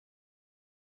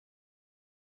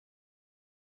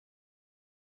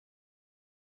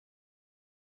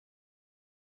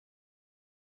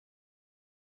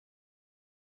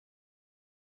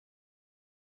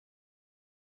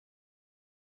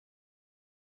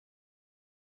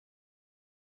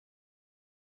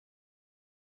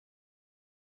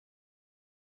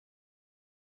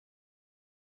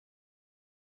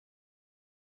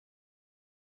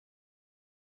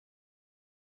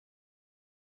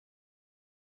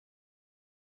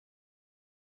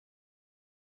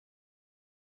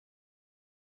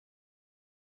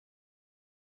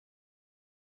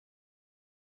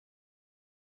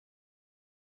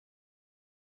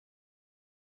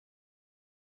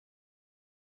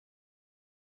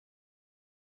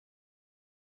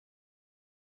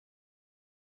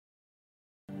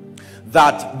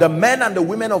that the men and the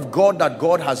women of God that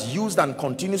God has used and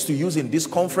continues to use in this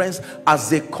conference, as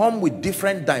they come with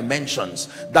different dimensions,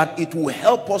 that it will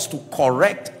help us to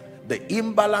correct the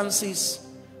imbalances,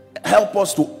 help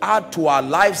us to add to our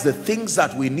lives the things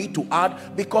that we need to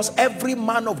add, because every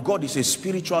man of God is a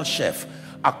spiritual chef.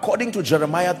 According to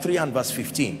Jeremiah 3 and verse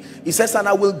 15, he says, and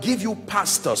I will give you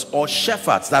pastors or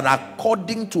shepherds that are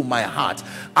according to my heart,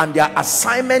 and their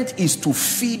assignment is to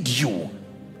feed you.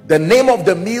 The name of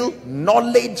the meal,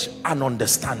 knowledge and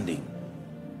understanding.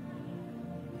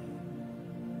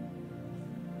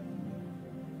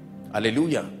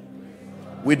 Hallelujah.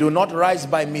 We do not rise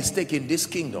by mistake in this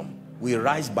kingdom. We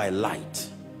rise by light.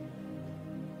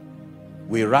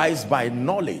 We rise by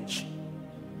knowledge.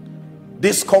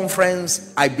 This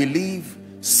conference, I believe,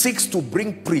 seeks to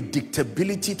bring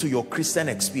predictability to your Christian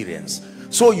experience.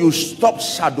 So you stop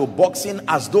shadow boxing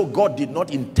as though God did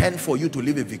not intend for you to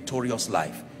live a victorious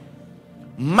life.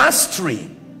 Mastery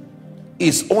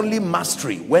is only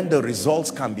mastery when the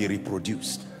results can be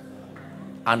reproduced.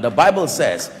 And the Bible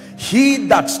says, he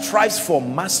that strives for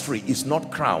mastery is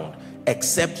not crowned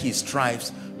except he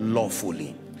strives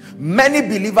lawfully. Many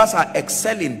believers are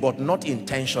excelling, but not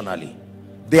intentionally.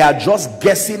 They are just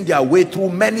guessing their way through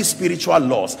many spiritual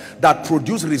laws that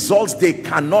produce results they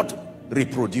cannot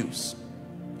reproduce.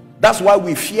 That's why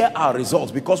we fear our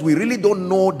results, because we really don't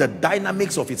know the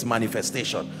dynamics of its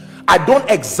manifestation. I don't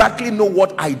exactly know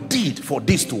what I did for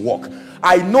this to work.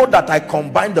 I know that I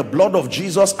combined the blood of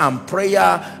Jesus and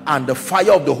prayer and the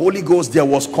fire of the Holy Ghost. There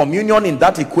was communion in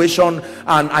that equation,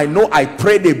 and I know I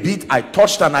prayed a bit, I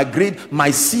touched and agreed, my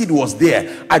seed was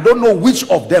there. I don't know which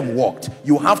of them worked.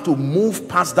 You have to move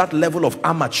past that level of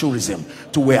amateurism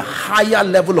to a higher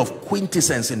level of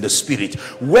quintessence in the spirit,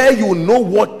 where you know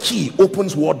what key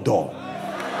opens what door.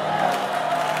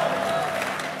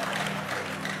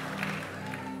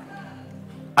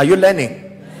 Are you learning?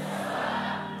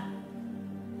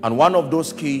 And one of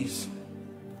those keys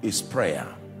is prayer,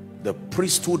 the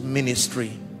priesthood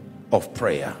ministry of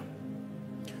prayer.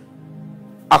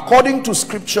 According to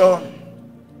scripture,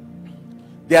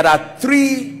 there are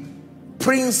three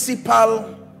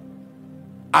principal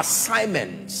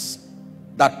assignments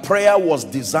that prayer was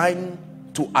designed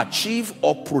to achieve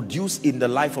or produce in the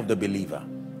life of the believer.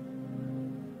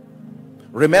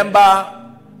 Remember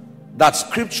that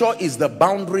scripture is the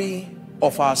boundary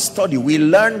of our study. We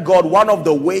learn God. One of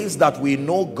the ways that we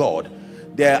know God,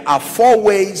 there are 4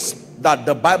 ways that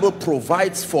the Bible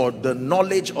provides for the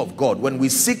knowledge of God. When we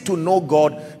seek to know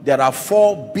God, there are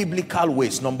 4 biblical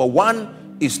ways. Number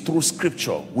 1 is through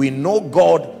scripture. We know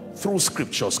God through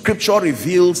scripture. Scripture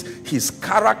reveals his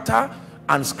character,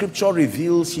 and scripture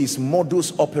reveals his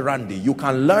modus operandi. You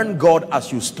can learn God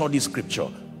as you study scripture.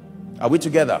 Are we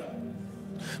together?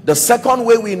 The second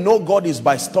way we know God is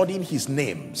by studying his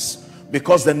names,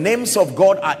 because the names of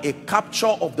God are a capture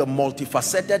of the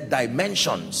multifaceted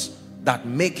dimensions that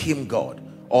make him God,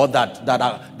 or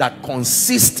that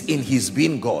consist in his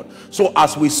being God. So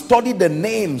as we study the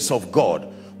names of God,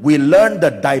 we learn the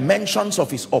dimensions of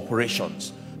his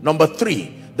operations. Number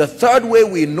 3, the third way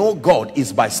we know God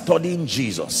is by studying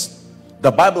Jesus.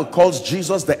 The Bible calls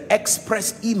Jesus the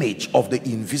express image of the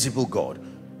invisible God.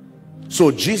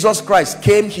 So Jesus Christ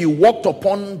came, he walked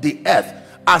upon the earth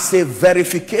as a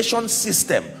verification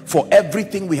system for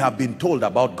everything we have been told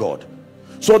about God,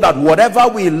 so that whatever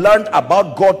we learned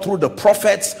about God through the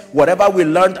prophets, whatever we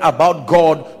learned about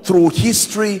God through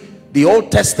history, the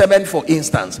Old Testament for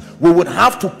instance, we would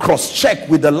have to cross-check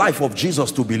with the life of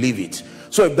Jesus to believe it.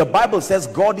 So if the Bible says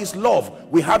God is love,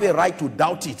 we have a right to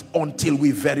doubt it until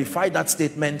we verify that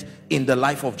statement in the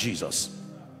life of Jesus.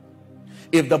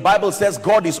 If the Bible says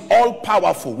God is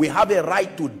all-powerful, we have a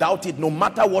right to doubt it no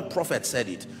matter what prophet said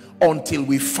it, until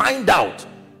we find out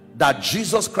that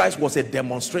Jesus Christ was a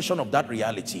demonstration of that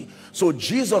reality. So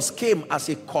Jesus came as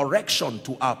a correction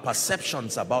to our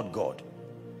perceptions about God.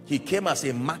 He came as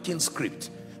a marking script,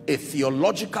 a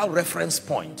theological reference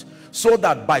point, so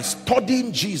that by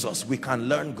studying Jesus we can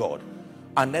learn God.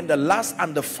 And then the last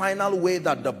and the final way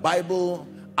that the Bible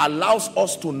allows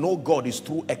us to know God is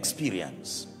through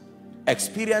experience.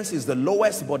 Experience is the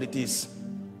lowest, but it is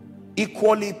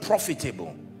equally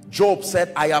profitable. Job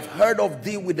said, I have heard of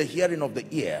thee with the hearing of the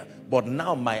ear, but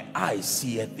now my eyes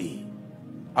seeth thee.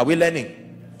 Are we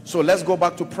learning? So let's go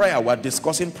back to prayer. We're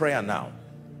discussing prayer now.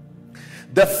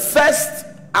 The first,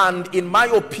 and in my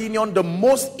opinion, the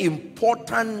most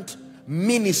important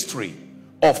ministry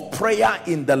of prayer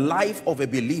in the life of a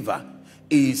believer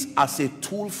is as a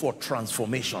tool for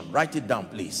transformation. Write it down,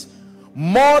 please.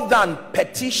 More than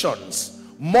petitions,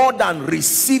 more than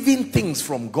receiving things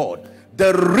from God,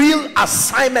 the real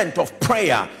assignment of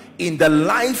prayer in the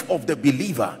life of the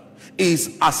believer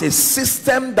is as a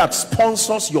system that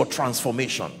sponsors your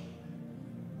transformation.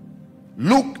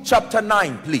 Luke chapter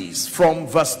 9, please, from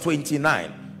verse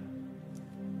 29.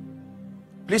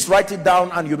 Please write it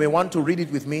down, and you may want to read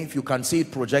it with me if you can see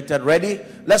it projected. Ready?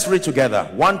 Let's read together.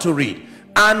 1 to read.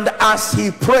 And as he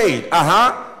prayed,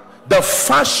 the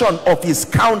fashion of his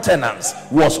countenance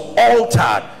was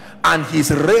altered, and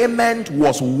his raiment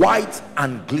was white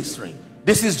and glittering.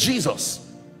 This is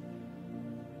Jesus.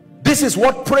 This is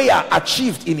what prayer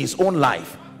achieved in his own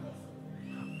life.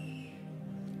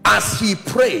 As he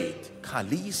prayed,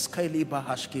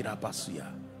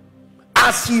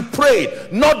 as he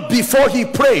prayed, not before he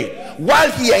prayed,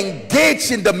 while he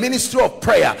engaged in the ministry of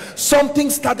prayer, something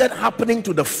started happening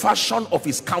to the fashion of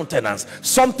his countenance.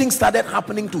 Something started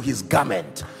happening to his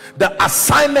garment. The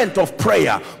assignment of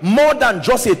prayer, more than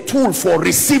just a tool for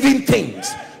receiving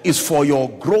things, is for your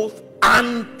growth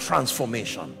and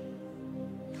transformation.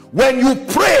 When you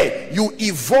pray, you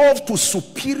evolve to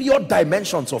superior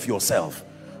dimensions of yourself.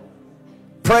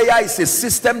 Prayer is a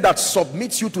system that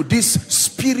submits you to these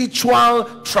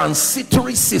spiritual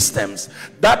transitory systems.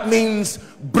 That means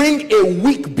bring a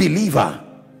weak believer,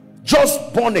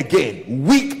 just born again,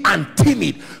 weak and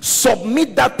timid,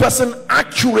 submit that person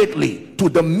accurately to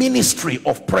the ministry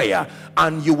of prayer,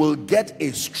 and you will get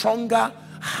a stronger,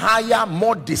 higher,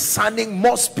 more discerning,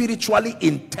 more spiritually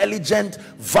intelligent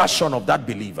version of that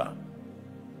believer.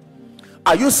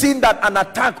 Are you seeing that an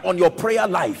attack on your prayer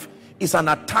life is an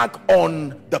attack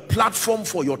on the platform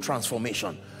for your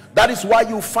transformation? That is why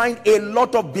you find a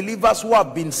lot of believers who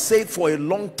have been saved for a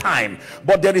long time,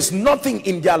 but there is nothing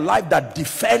in their life that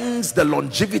defends the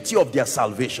longevity of their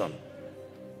salvation.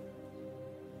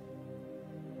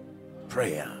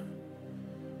 Prayer.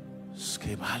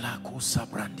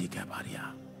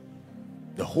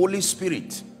 The Holy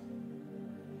Spirit,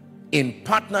 in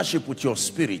partnership with your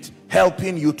spirit,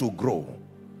 helping you to grow,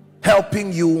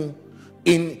 helping you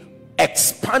in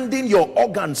expanding your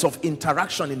organs of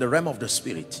interaction in the realm of the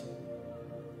spirit.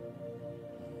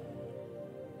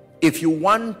 If you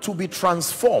want to be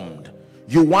transformed,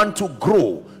 you want to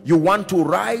grow, you want to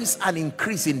rise and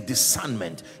increase in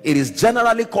discernment, it is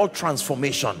generally called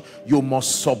transformation. You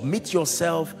must submit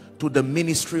yourself to the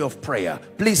ministry of prayer.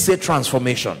 Please say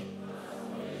transformation.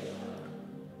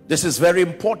 This is very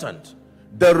important.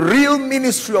 The real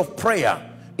ministry of prayer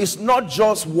is not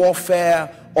just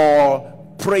warfare or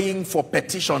praying for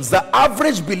petitions. The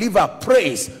average believer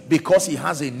prays because he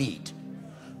has a need,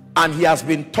 and he has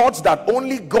been taught that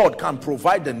only God can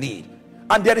provide the need,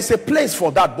 and there is a place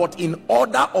for that. But in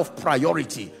order of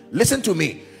priority, listen to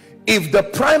me, if the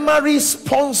primary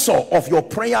sponsor of your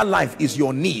prayer life is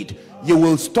your need, you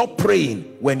will stop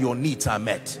praying when your needs are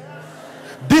met.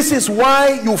 This is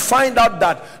why you find out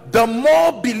that the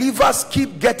more believers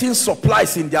keep getting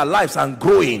supplies in their lives and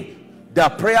growing, their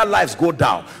prayer lives go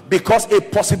down, because a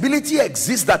possibility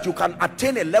exists that you can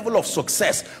attain a level of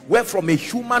success where from a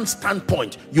human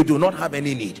standpoint you do not have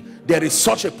any need. There is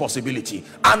such a possibility,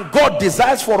 and God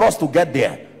desires for us to get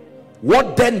there.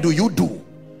 What then do you do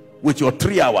with your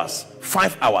 3 hours,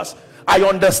 5 hours? I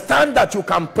understand that you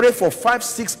can pray for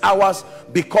 5-6 hours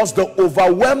because the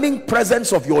overwhelming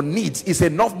presence of your needs is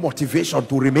enough motivation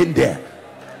to remain there.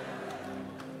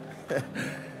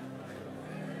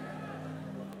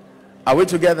 Are we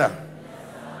together?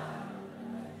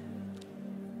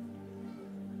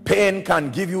 Pain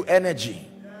can give you energy.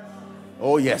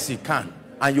 Oh yes, it can.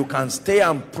 And you can stay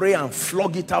and pray and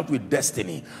flog it out with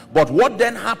destiny. But what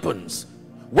then happens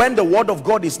when the word of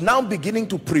God is now beginning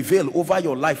to prevail over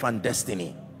your life and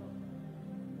destiny?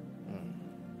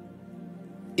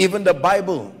 Even the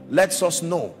Bible lets us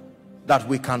know that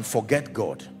we can forget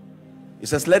God. It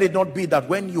says, let it not be that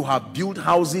when you have built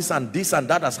houses and this and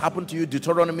that has happened to you.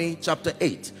 Deuteronomy chapter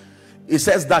 8. It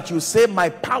says that you say, my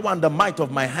power and the might of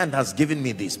my hand has given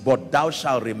me this, but thou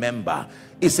shalt remember.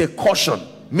 It's a caution,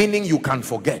 meaning you can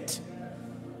forget.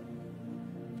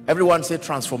 Everyone say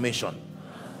transformation.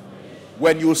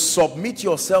 When you submit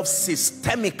yourself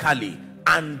systemically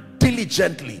and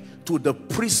diligently to the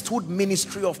priesthood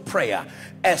ministry of prayer,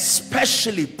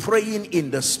 especially praying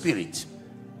in the spirit.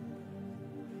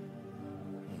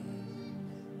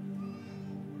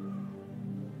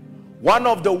 One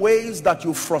of the ways that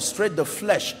you frustrate the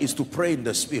flesh is to pray in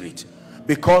the spirit,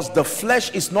 because the flesh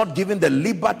is not given the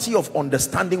liberty of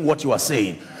understanding what you are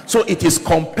saying, so it is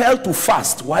compelled to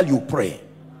fast while you pray.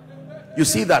 You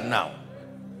see that now?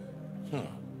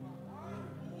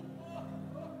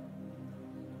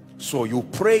 So you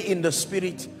pray in the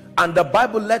spirit, and the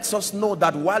Bible lets us know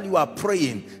that while you are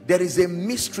praying, there is a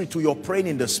mystery to your praying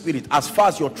in the spirit as far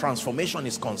as your transformation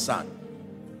is concerned.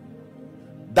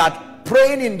 that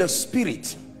praying in the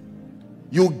Spirit,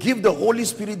 you give the Holy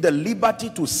Spirit the liberty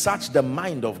to search the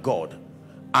mind of God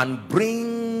and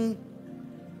bring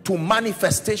to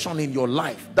manifestation in your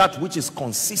life that which is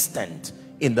consistent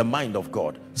in the mind of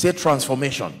God. Say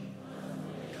transformation.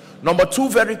 Number two,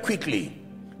 very quickly,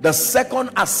 the second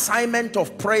assignment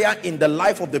of prayer in the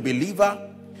life of the believer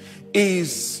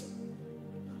is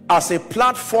as a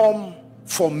platform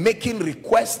for making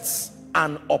requests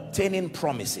and obtaining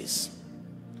promises.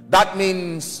 That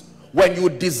means when you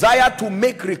desire to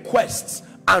make requests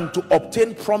and to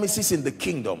obtain promises in the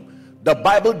kingdom, the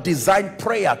Bible designed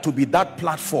prayer to be that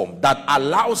platform that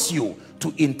allows you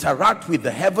to interact with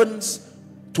the heavens,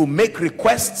 to make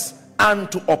requests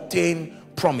and to obtain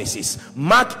promises.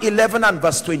 Mark 11 and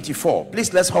verse 24.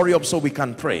 Please, let's hurry up so we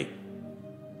can pray.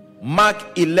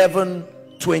 Mark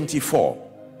 11:24.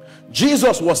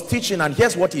 Jesus was teaching, and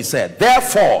here's what he said.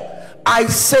 Therefore I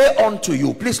say unto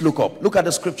you, please look up, look at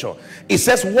the scripture. It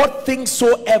says, what things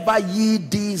soever ye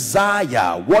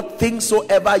desire, what things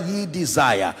soever ye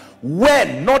desire,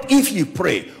 when, not if ye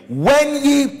pray, when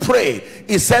ye pray,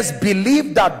 it says,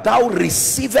 believe that thou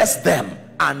receivest them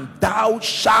and thou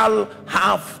shalt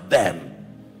have them.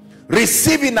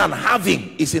 Receiving and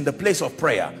having is in the place of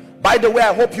prayer. By the way,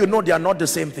 I hope you know they are not the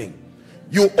same thing.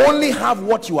 You only have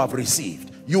what you have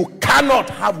received. You cannot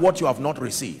have what you have not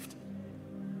received.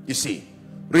 You see,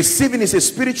 receiving is a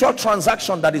spiritual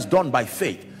transaction that is done by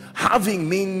faith. Having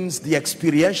means the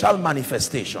experiential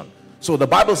manifestation. So the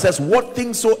Bible says, what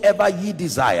things soever ye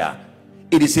desire,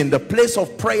 it is in the place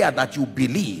of prayer that you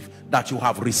believe that you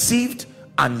have received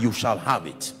and you shall have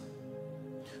it.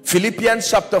 Philippians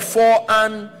chapter 4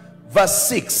 and verse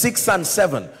 6 and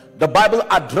 7. The Bible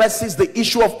addresses the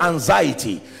issue of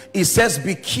anxiety. It says,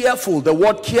 be careful. The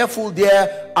word careful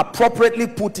there appropriately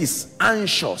put is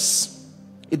anxious.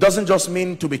 It doesn't just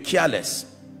mean to be careless.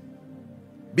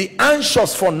 Be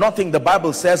anxious for nothing, the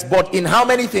Bible says, but in how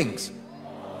many things?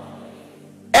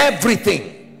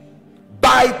 Everything.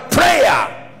 By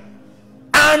prayer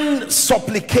and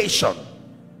supplication.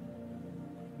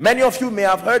 Many of you may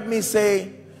have heard me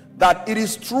say that it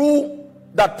is true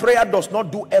that prayer does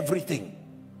not do everything,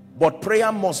 but prayer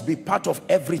must be part of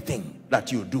everything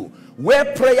that you do. Where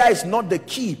prayer is not the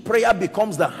key, prayer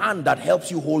becomes the hand that helps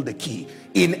you hold the key.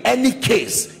 In any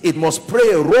case, it must play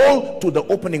a role to the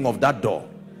opening of that door.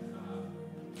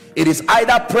 It is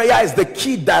either prayer is the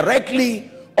key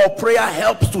directly, or prayer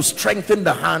helps to strengthen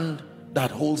the hand that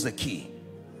holds the key.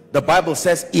 The Bible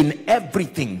says, in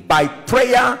everything, by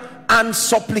prayer and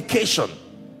supplication,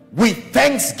 with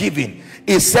thanksgiving,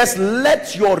 it says,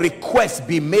 let your request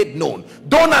be made known.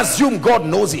 Don't assume God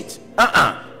knows it.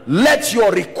 Let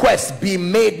your request be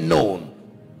made known.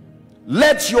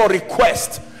 Let your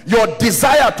request, your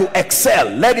desire to excel,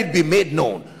 let it be made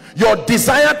known. Your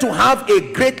desire to have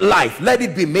a great life, let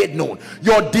it be made known.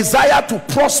 Your desire to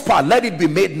prosper, let it be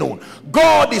made known.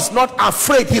 God is not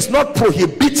afraid. He's not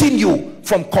prohibiting you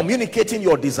from communicating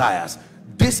your desires.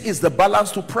 This is the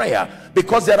balance to prayer,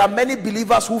 because there are many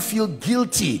believers who feel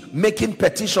guilty making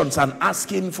petitions and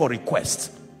asking for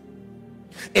requests.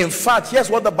 In fact, here's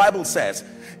what the Bible says.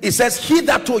 It says,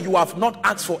 hitherto you have not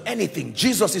asked for anything.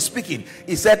 Jesus is speaking.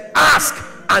 He said, ask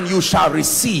and you shall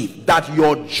receive, that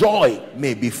your joy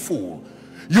may be full.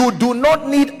 You do not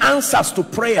need answers to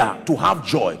prayer to have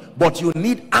joy, but you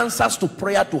need answers to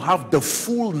prayer to have the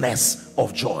fullness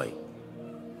of joy.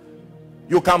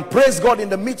 You can praise God in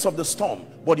the midst of the storm,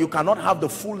 but you cannot have the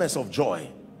fullness of joy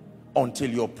until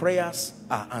your prayers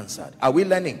are answered. Are we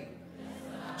learning?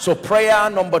 So prayer,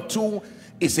 number two,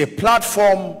 is a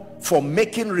platform for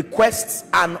making requests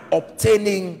and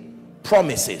obtaining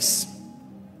promises.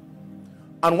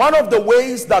 And one of the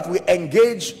ways that we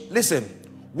engage, listen,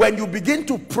 when you begin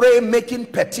to pray making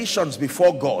petitions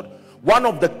before God, one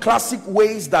of the classic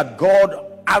ways that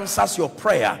God answers your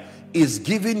prayer is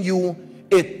giving you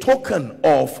a token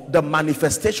of the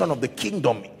manifestation of the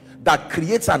kingdom that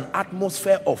creates an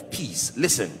atmosphere of peace.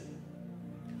 Listen,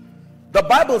 the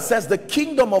Bible says the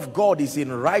kingdom of God is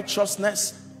in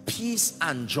righteousness, peace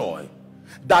and joy.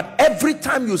 That every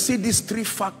time you see these three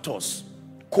factors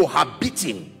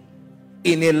cohabiting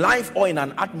in a life or in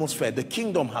an atmosphere, the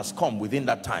kingdom has come within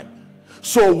that time.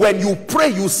 So when you pray,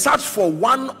 you search for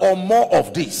one or more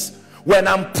of these. When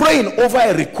I'm praying over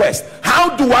a request,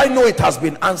 how do I know it has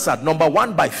been answered? Number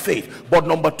one, by faith. But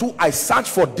number two, I search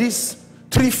for these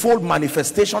threefold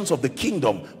manifestations of the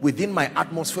kingdom within my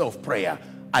atmosphere of prayer.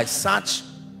 I search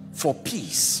for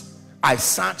peace, I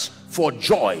search for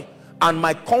joy, and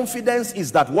my confidence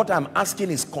is that what I'm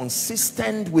asking is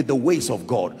consistent with the ways of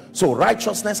God. So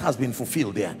righteousness has been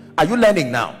fulfilled there. Are you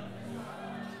learning now?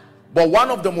 But one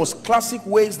of the most classic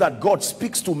ways that God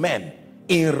speaks to men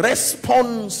in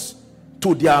response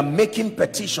to their making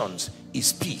petitions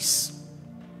is peace.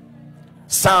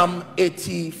 Psalm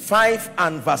 85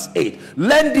 and verse 8.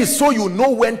 Learn this so you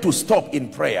know when to stop in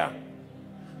prayer.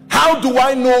 How do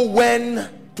I know when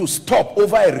to stop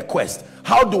over a request?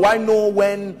 How do I know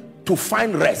when to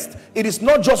find rest? It is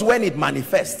not just when it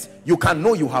manifests. You can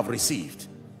know you have received.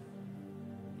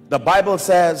 The Bible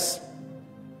says,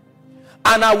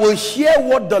 and I will hear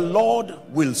what the Lord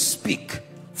will speak,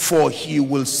 for he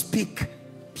will speak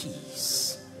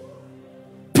peace.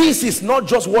 Peace is not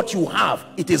just what you have,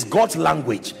 it is God's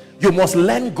language. You must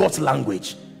learn God's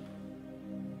language.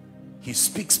 He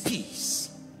speaks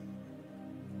peace.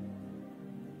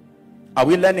 Are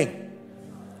we learning?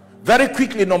 Very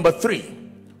quickly, number 3.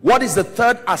 What is the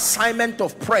third assignment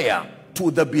of prayer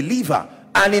to the believer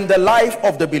and in the life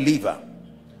of the believer?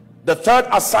 The third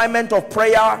assignment of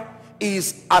prayer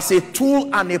is as a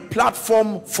tool and a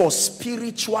platform for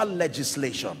spiritual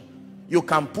legislation. You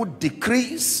can put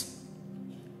decrees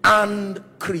and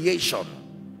creation.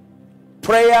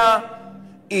 Prayer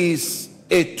is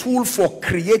a tool for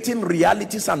creating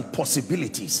realities and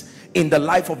possibilities in the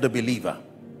life of the believer.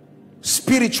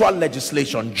 Spiritual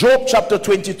legislation. Job chapter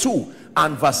 22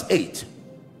 and verse 8.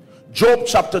 Job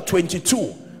chapter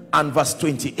 22 and verse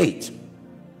 28.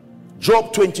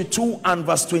 Job 22 and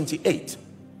verse 28.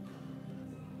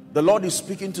 The Lord is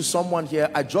speaking to someone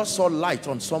here. I just saw light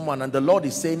on someone, and the Lord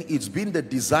is saying it's been the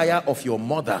desire of your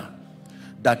mother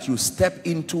that you step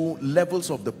into levels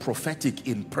of the prophetic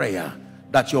in prayer,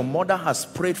 that your mother has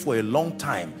prayed for a long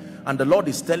time. And the Lord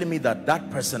is telling me that that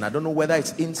person, I don't know whether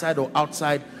it's inside or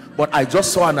outside, but I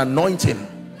just saw an anointing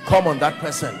come on that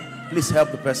person. Please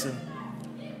help the person.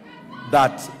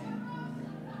 That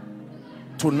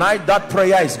tonight that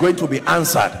prayer is going to be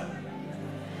answered.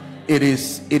 It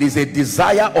is a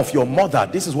desire of your mother.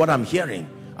 This is what I'm hearing,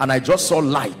 and I just saw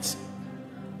light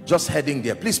just heading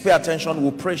there. Please pay attention.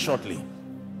 We'll pray shortly.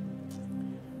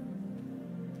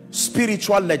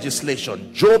 Spiritual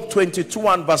legislation. Job 22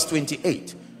 and verse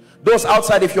 28. Those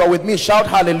outside, if you are with me, shout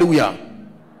hallelujah.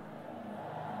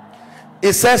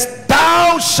 It says,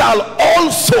 thou shalt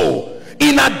also,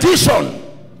 in addition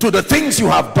to the things you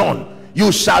have done,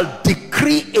 you shall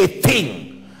decree a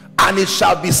thing, and it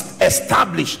shall be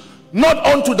established, not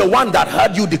unto the one that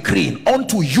heard you decreeing,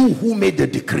 unto you who made the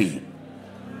decree.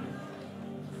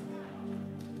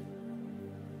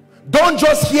 Don't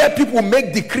just hear people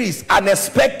make decrees and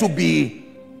expect to be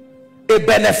a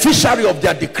beneficiary of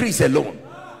their decrees alone.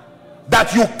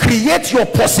 That you create your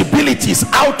possibilities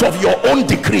out of your own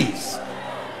decrees.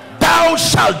 Thou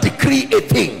shalt decree a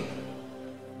thing.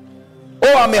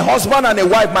 Oh, I'm a husband and a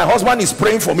wife. My husband is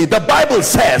praying for me. The Bible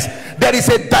says there is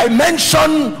a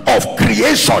dimension of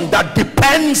creation that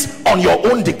depends on your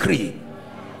own decree.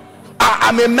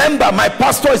 I'm a member. My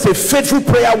pastor is a faithful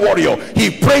prayer warrior. He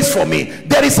prays for me.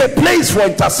 There is a place for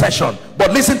intercession.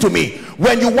 But listen to me.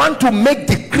 When you want to make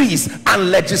decrees and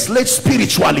legislate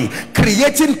spiritually,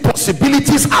 creating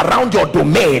possibilities around your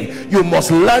domain, you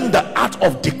must learn the art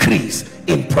of decrees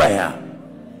in prayer.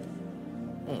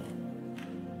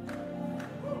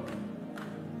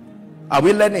 Are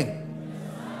we learning?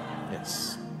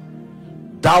 Yes.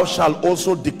 Thou shalt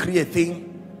also decree a thing,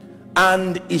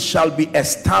 and it shall be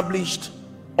established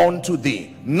unto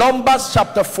thee. Numbers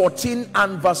chapter 14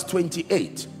 and verse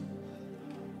 28.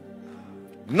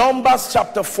 Numbers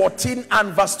chapter 14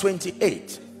 and verse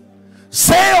 28.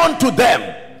 Say unto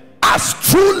them, as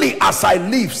truly as I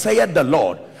live, saith the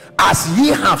Lord, as ye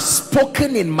have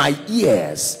spoken in my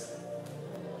ears,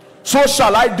 so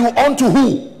shall I do unto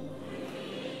who?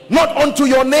 Not unto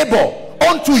your neighbor,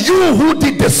 unto you who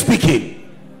did the speaking.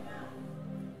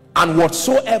 And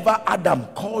whatsoever Adam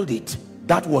called it,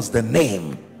 that was the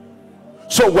name.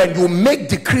 So when you make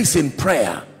decrees in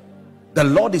prayer, the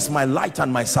Lord is my light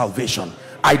and my salvation,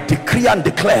 I decree and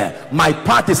declare my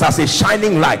path is as a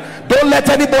shining light. Don't let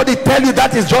anybody tell you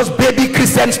that is just baby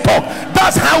Christians talk.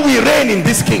 That's how we reign in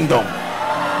this kingdom.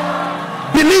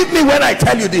 Believe me when I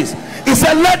tell you this. He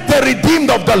said, let the redeemed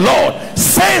of the Lord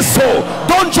say so.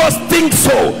 Don't just think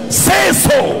so, say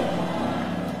so.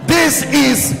 This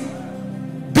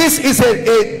is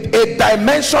a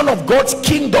dimension of God's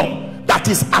kingdom that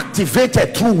is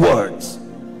activated through words.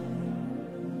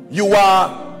 You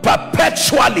are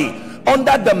perpetually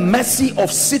under the mercy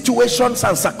of situations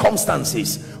and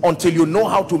circumstances until you know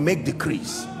how to make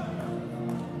decrees.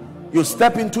 You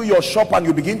step into your shop and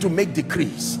you begin to make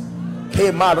decrees.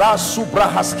 You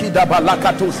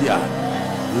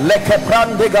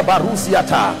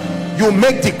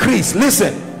make decrees.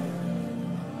 Listen,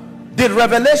 Did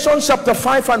Revelation chapter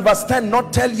 5 and verse 10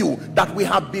 not tell you that we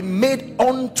have been made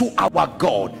unto our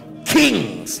God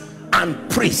kings and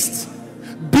priests?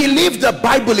 Believe the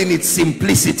Bible in its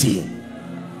simplicity.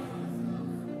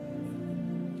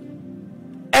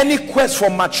 Any quest for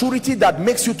maturity that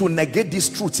makes you to negate these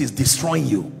truths is destroying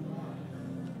you.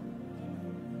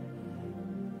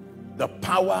 The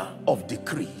power of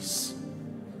decrease.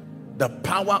 The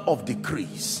power of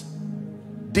decrease.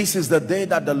 This is the day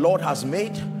that the Lord has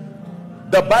made.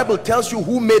 The Bible tells you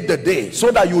who made the day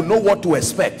so that you know what to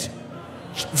expect.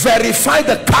 Verify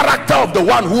the character of the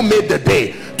one who made the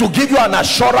day to give you an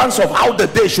assurance of how the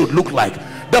day should look like.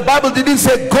 The Bible didn't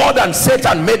say God and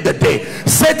Satan made the day.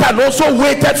 Satan also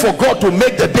waited for God to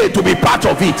make the day to be part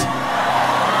of it.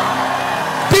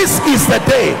 This is the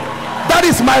day. That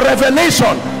is my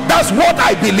revelation. That's what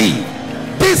I believe.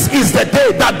 This is the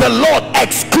day that the Lord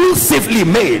exclusively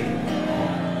made.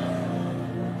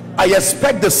 I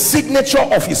expect the signature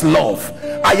of his love.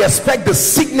 I expect the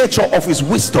signature of his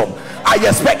wisdom. I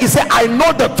expect, he said, I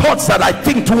know the thoughts that I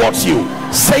think towards you,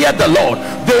 saith the Lord.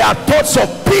 They are thoughts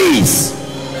of peace.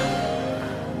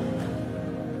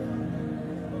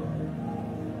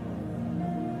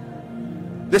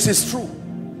 This is true.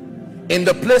 In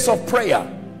the place of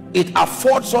prayer, it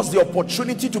affords us the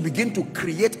opportunity to begin to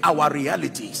create our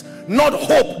realities, not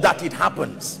hope that it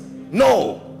happens.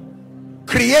 No,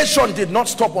 creation did not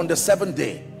stop on the seventh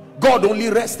day. God only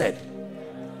rested.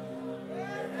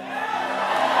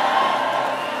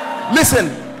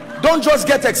 Listen, don't just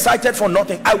get excited for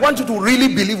nothing. I want you to really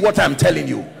believe what I'm telling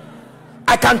you.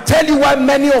 I can tell you why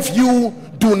many of you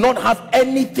do not have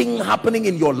anything happening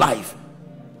in your life,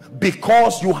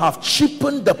 because you have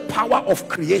cheapened the power of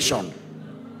creation.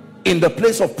 In the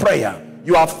place of prayer,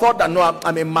 you have thought that, no,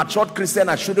 I'm a matured Christian,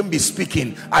 I shouldn't be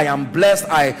speaking, I am blessed,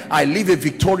 I live a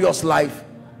victorious life.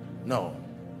 No.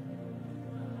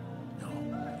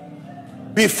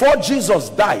 Before Jesus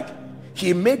died,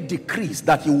 he made decrees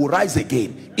that he will rise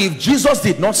again. If Jesus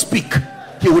did not speak,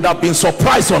 he would have been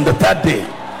surprised on the third day.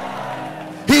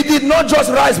 He did not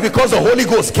just rise because the Holy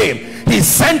Ghost came. He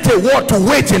sent a word to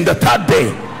wait in the third day.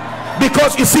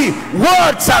 Because you see,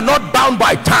 words are not bound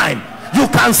by time. You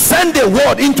can send a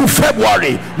word into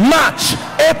February, March,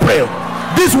 April.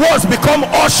 These words become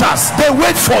ushers. They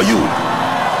wait for you.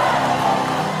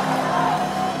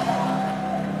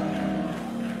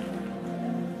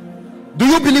 Do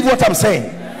you believe what I'm saying?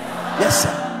 Yes,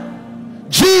 sir.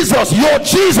 Jesus, your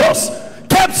Jesus,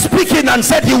 kept speaking and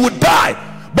said he would die,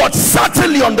 but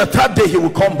certainly on the third day he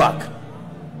will come back.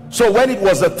 So when it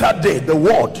was the third day, the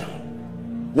word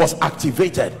was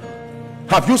activated.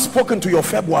 Have you spoken to your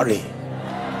February?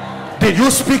 Did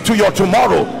you speak to your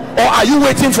tomorrow? Or are you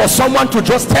waiting for someone to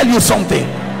just tell you something?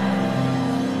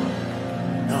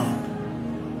 No.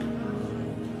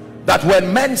 That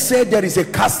when men say there is a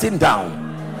casting down,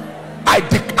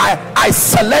 I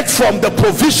select from the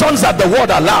provisions that the word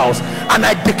allows, and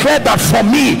I declare that for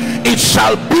me it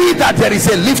shall be that there is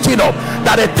a lifting up,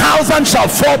 that 1,000 shall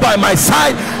fall by my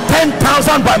side,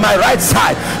 10,000 by my right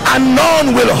side, and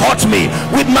none will hurt me.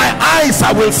 With my eyes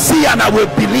I will see and I will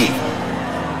believe.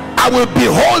 I will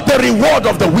behold the reward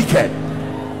of the wicked.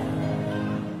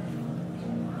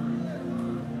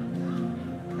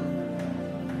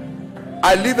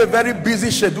 I live a very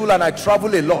busy schedule and I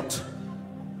travel a lot,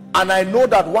 and I know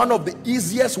that one of the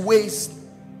easiest ways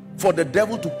for the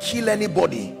devil to kill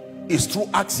anybody is through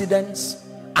accidents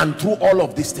and through all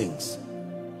of these things.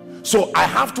 So I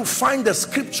have to find the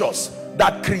scriptures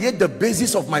that create the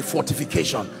basis of my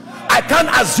fortification. I can't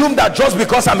assume that just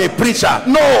because I'm a preacher.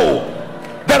 No,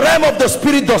 the realm of the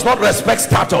spirit does not respect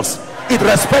status. It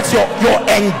respects your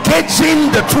engaging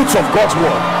the truths of God's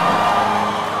word.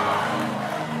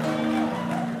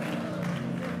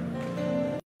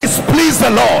 Please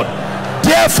the Lord,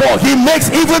 therefore he makes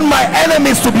even my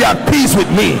enemies to be at peace with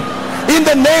me. In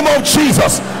the name of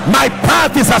Jesus, my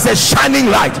path is as a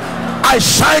shining light. I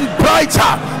shine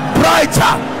brighter,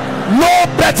 brighter, no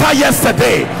better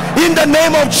yesterday. In the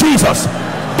name of Jesus,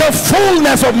 the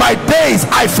fullness of my days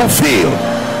I fulfill.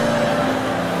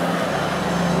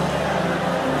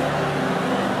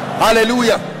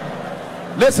 Hallelujah.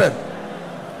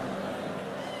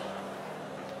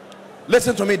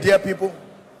 Listen to me, dear people.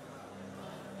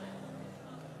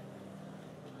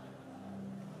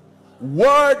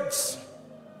 Words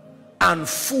and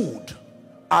food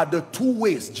are the two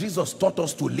ways Jesus taught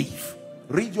us to live.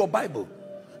 Read your Bible.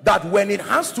 That when it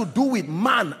has to do with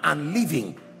man and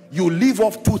living, you live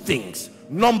off two things.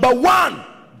 Number one,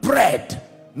 bread.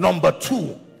 Number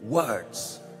two,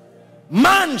 words.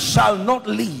 Man shall not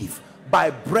live by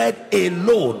bread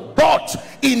alone, but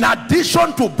in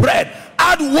addition to bread,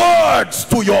 add words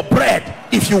to your bread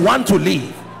if you want to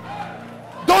live.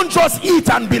 Don't just eat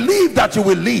and believe that you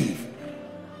will live.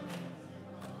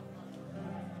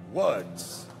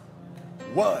 Words,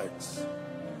 words,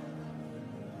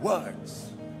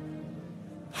 words.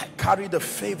 I carry the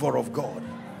favor of God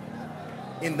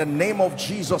in the name of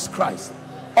Jesus Christ.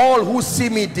 All who see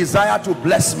me desire to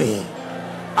bless me.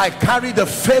 I carry the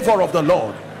favor of the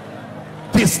Lord,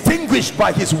 distinguished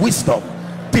by his wisdom,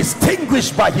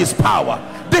 distinguished by his power.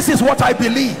 This is what I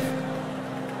believe.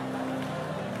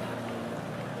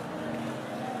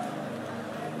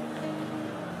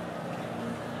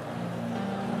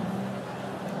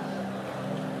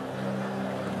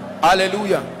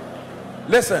 Hallelujah.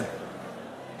 Listen,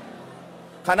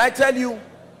 can I tell you,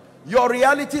 your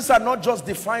realities are not just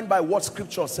defined by what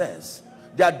scripture says.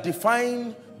 They are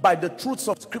defined by the truths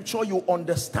of scripture you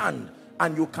understand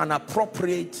and you can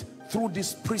appropriate through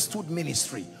this priesthood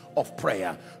ministry of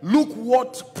prayer. Look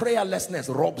what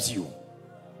prayerlessness robs you.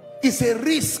 It's a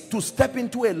risk to step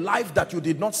into a life that you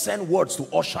did not send words to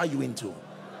usher you into.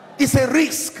 It's a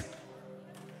risk.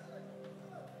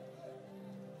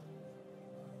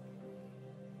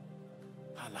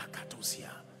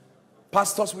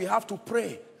 Pastors, we have to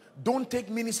pray. Don't take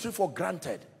ministry for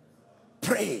granted.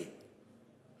 Pray.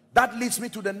 That leads me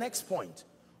to the next point.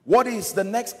 What is the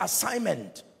next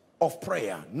assignment of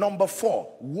prayer? Number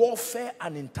 4, warfare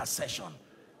and intercession.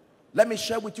 Let me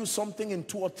share with you something in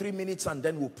 2 or 3 minutes and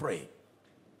then we'll pray.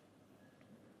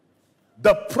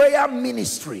 The prayer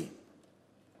ministry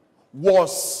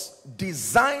was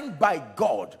designed by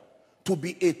God to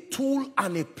be a tool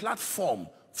and a platform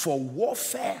for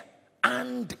warfare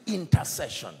and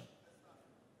intercession.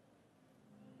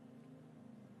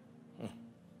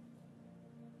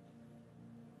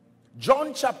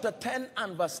 John chapter 10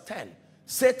 and verse 10.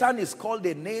 Satan is called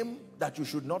a name that you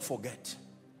should not forget.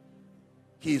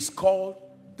 He is called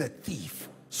the thief.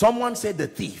 Someone say the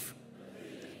thief.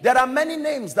 There are many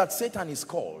names that Satan is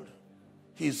called.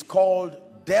 He is called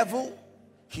devil.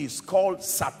 He is called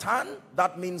Satan.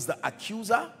 That means the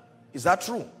accuser. Is that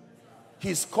true? He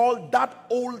is called that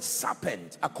old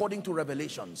serpent according to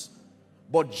Revelations.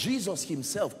 But Jesus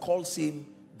himself calls him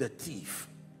the thief.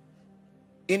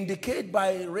 Indicate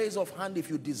by raise of hand if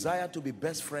you desire to be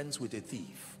best friends with a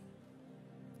thief.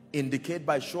 Indicate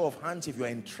by show of hands if you are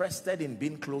interested in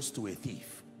being close to a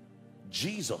thief.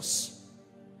 Jesus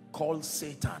calls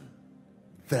Satan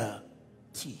the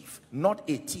thief, not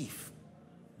a thief.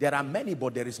 There are many,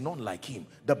 but there is none like him.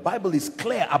 The Bible is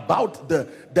clear about the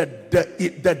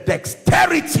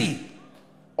dexterity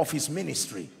of his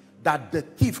ministry, that the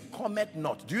thief cometh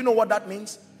not. Do you know what that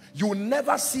means? You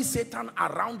never see Satan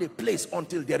around a place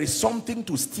until there is something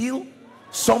to steal,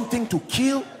 something to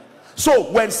kill. So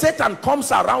when Satan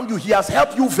comes around you, he has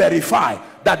helped you verify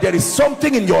that there is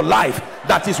something in your life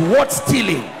that is worth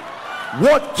stealing,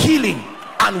 worth killing,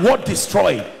 and worth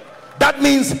destroying. That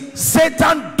means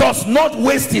Satan does not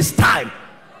waste his time.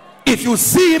 If you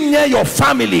see him near your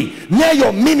family, near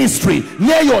your ministry,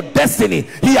 near your destiny,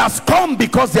 he has come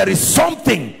because there is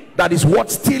something that is worth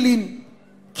stealing,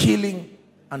 killing,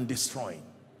 and destroying.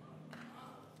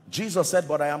 Jesus said,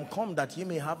 but I am come that you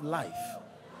may have life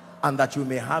and that you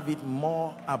may have it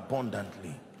more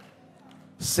abundantly.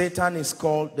 Satan is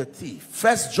called the thief.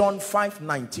 1 John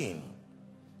 5:19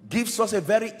 gives us a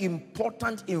very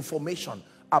important information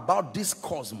about this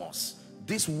cosmos,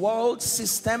 this world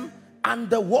system, and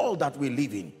the world that we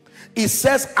live in. It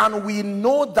says, and we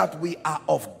know that we are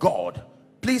of God.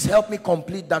 Please help me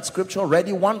complete that scripture.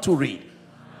 Ready? 1 to read.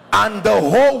 And the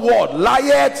whole world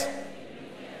lieth.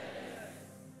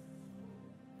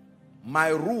 My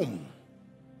room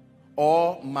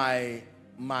or my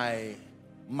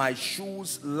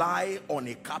shoes lie on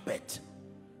a carpet.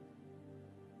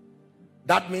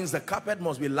 That means the carpet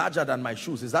must be larger than my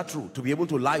shoes. Is that true? To be able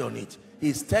to lie on it.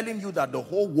 He's telling you that the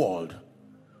whole world,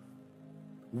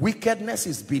 wickedness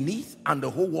is beneath and the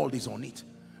whole world is on it.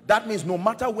 That means no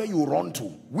matter where you run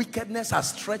to, wickedness has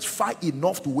stretched far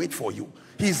enough to wait for you.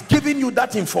 He's giving you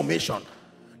that information,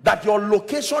 that your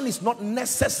location is not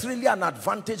necessarily an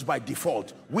advantage by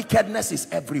default. Wickedness is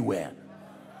everywhere.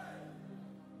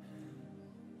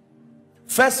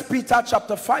 1 Peter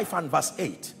chapter 5 and verse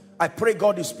 8. I pray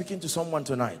God is speaking to someone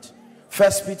tonight.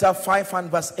 1 Peter 5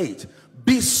 and verse 8.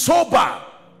 Be sober.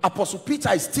 Apostle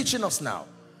Peter is teaching us now.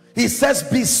 He says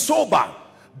be sober.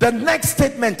 The next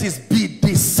statement is be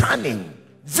discerning,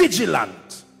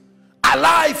 vigilant,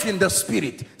 alive in the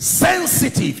spirit,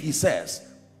 sensitive, he says.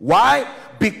 Why?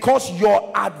 Because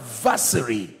your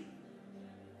adversary,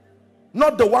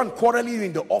 not the one quarreling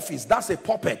in the office, that's a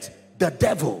puppet, the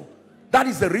devil, That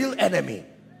is the real enemy.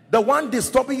 The one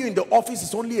disturbing you in the office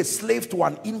is only a slave to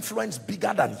an influence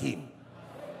bigger than him.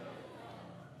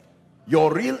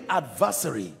 Your real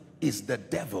adversary is the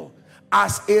devil.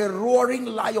 As a roaring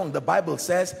lion, the Bible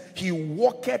says, he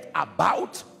walketh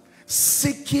about,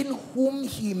 seeking whom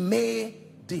he may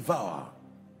devour.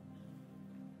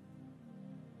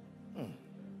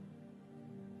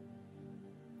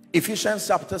 Ephesians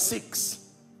chapter 6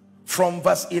 from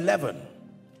verse 11.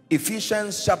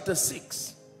 Ephesians chapter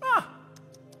 6.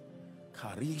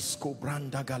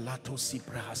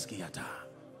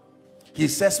 He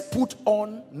says, put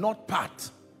on, not part,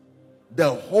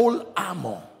 the whole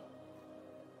armor.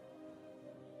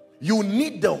 You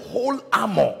need the whole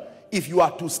armor if you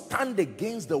are to stand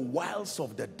against the wiles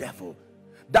of the devil.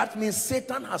 That means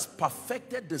Satan has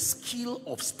perfected the skill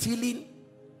of stealing,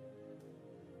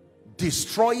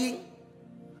 destroying,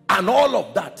 and all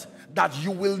of that, that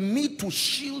you will need to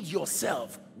shield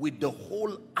yourself with the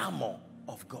whole armor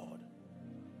of God.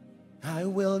 I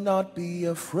will not be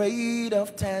afraid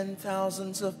of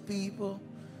 10,000s of people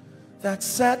that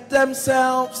set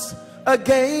themselves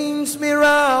against me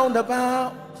round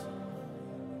about.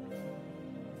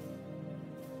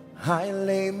 I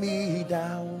lay me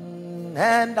down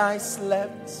and I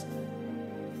slept.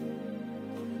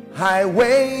 I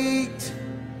wait,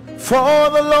 for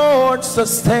the Lord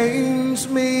sustains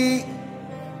me.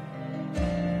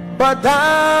 But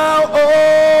thou,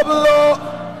 O Lord,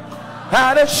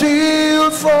 had a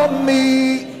shield for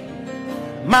me,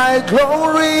 my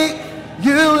glory,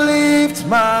 you lift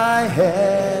my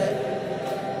head.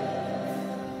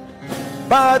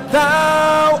 But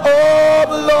thou, O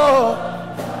Lord,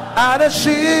 had a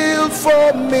shield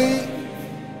for me,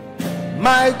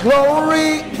 my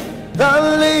glory,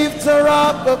 the lifter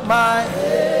up of my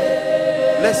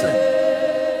head. Listen,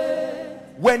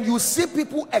 when you see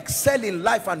people excel in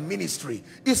life and ministry,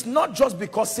 it's not just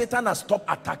because Satan has stopped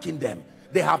attacking them.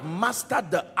 They have mastered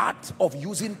the art of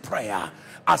using prayer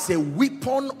as a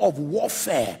weapon of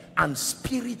warfare and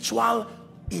spiritual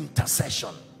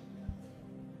intercession.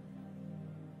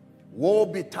 Woe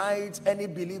betides any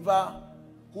believer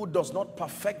who does not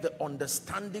perfect the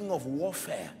understanding of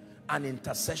warfare and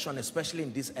intercession, especially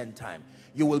in this end time.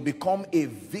 You will become a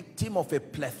victim of a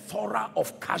plethora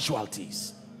of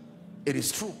casualties. It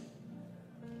is true.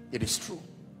 It is true.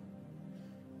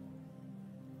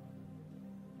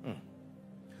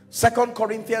 2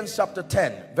 Corinthians chapter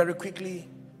 10, very quickly.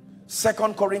 2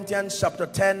 Corinthians chapter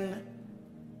 10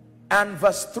 and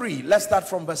verse 3. Let's start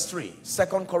from verse 3. 2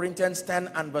 Corinthians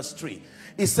 10 and verse 3.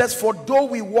 It says, for though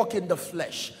we walk in the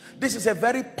flesh. This is a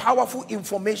very powerful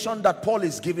information that Paul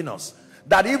is giving us.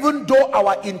 That even though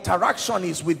our interaction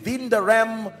is within the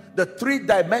realm, the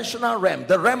three-dimensional realm,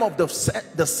 the realm of the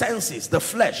senses, the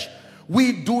flesh,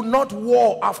 we do not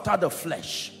war after the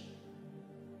flesh.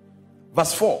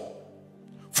 Verse 4.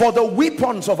 For the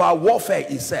weapons of our warfare,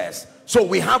 he says. So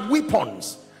we have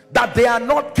weapons that they are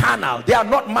not carnal, they are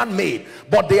not man-made,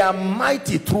 but they are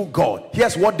mighty through God.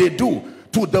 Here's what they do: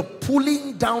 to the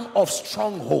pulling down of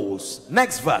strongholds.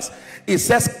 Next verse, it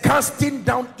says, casting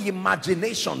down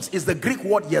imaginations, is the Greek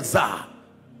word yezah,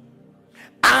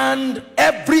 and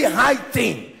every high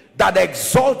thing that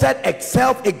exalted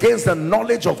itself against the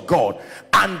knowledge of God,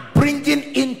 and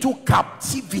bringing into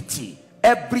captivity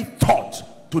every thought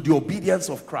to the obedience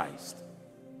of Christ.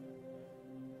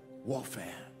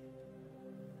 Warfare.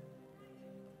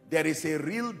 There is a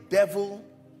real devil,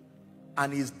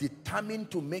 and is determined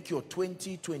to make your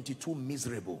 2022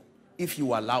 miserable if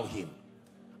you allow him.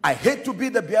 I hate to be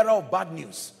the bearer of bad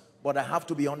news, but I have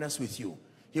to be honest with you.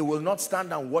 He will not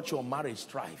stand and watch your marriage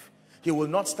thrive. He will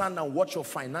not stand and watch your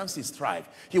finances thrive.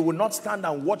 He will not stand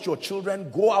and watch your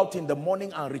children go out in the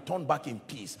morning and return back in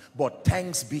peace. But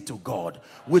thanks be to God,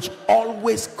 which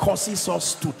always causes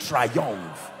us to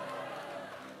triumph.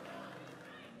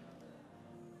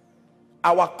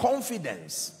 Our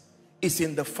confidence is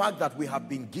in the fact that we have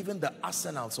been given the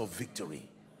arsenals of victory.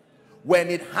 When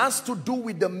it has to do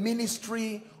with the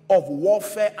ministry of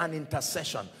warfare and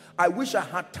intercession, I wish I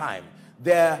had time.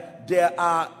 There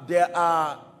are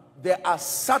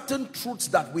certain truths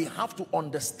that we have to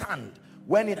understand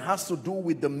when it has to do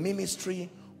with the ministry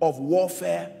of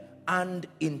warfare and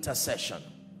intercession.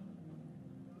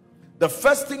 The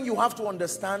first thing you have to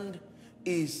understand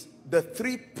is the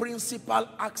three principal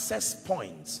access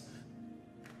points.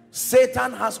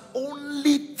 Satan has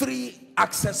only three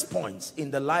access points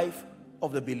in the life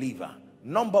of the believer.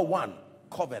 Number one,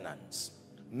 covenants.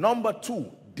 Number two,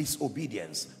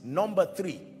 disobedience. Number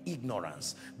 3,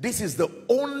 ignorance. This is the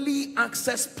only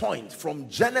access point from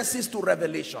Genesis to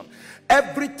Revelation.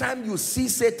 Every time you see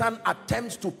Satan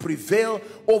attempt to prevail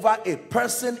over a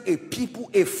person, a people,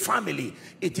 a family,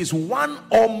 it is one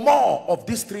or more of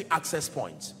these 3 access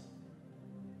points.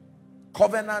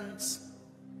 Covenants,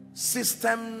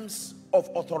 systems of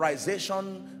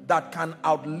authorization that can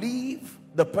outlive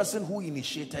the person who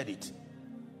initiated it.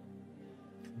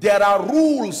 There are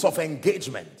rules of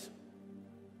engagement.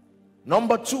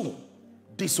 Number 2,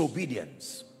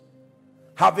 disobedience.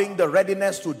 Having the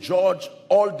readiness to judge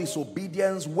all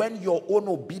disobedience when your own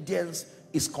obedience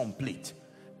is complete.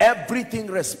 Everything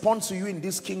responds to you in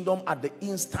this kingdom at the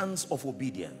instance of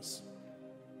obedience.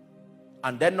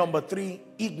 And then number 3,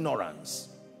 ignorance.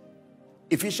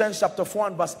 Ephesians chapter 4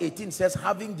 and verse 18 says,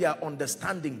 having their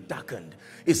understanding darkened.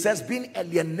 It says, being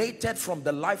alienated from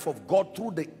the life of God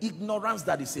through the ignorance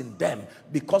that is in them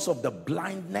because of the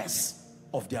blindness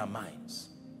of their minds.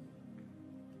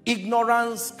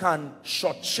 Ignorance can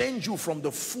shortchange you from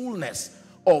the fullness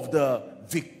of the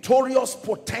victorious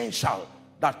potential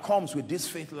that comes with this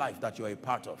faith life that you're a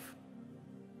part of.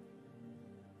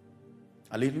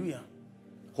 Hallelujah.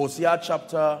 Hosea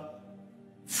chapter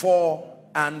 4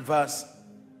 and verse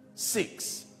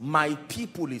 6. My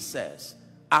people, he says,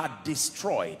 are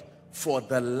destroyed for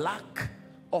the lack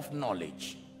of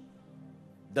knowledge.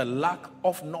 The lack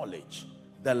of knowledge.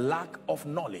 The lack of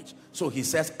knowledge. So he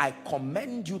says, I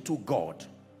commend you to God.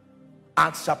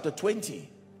 Acts chapter 20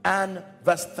 and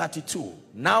verse 32.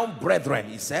 Now, brethren,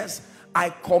 he says,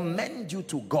 I commend you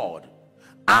to God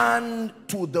and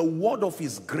to the word of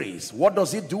his grace. What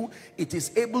does it do? It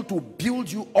is able to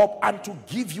build you up and to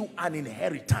give you an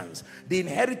inheritance. The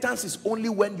inheritance is only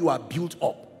when you are built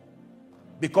up.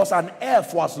 Because an heir,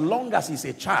 for as long as he's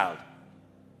a child,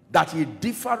 that he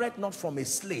differeth not from a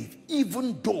slave,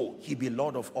 even though he be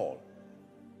Lord of all.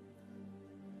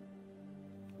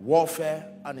 Warfare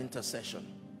and intercession.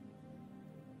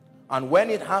 And when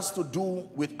it has to do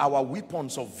with our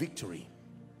weapons of victory,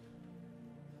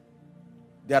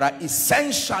 there are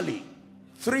essentially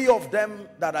 3 of them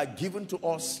that are given to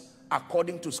us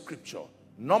according to scripture.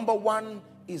 Number 1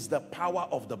 is the power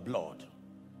of the blood.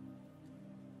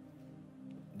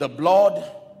 The blood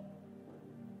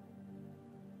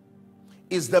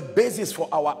is the basis for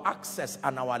our access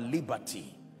and our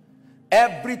liberty.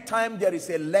 Every time there is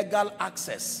a legal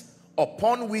access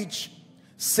upon which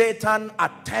Satan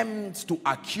attempts to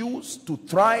accuse, to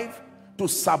thrive, to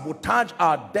sabotage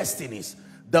our destinies,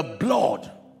 the blood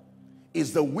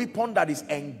is the weapon that is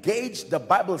engaged. The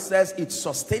Bible says it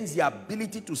sustains the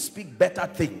ability to speak better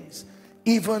things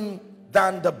even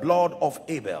than the blood of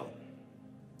Abel.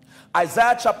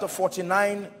 Isaiah chapter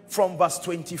 49 from verse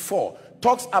 24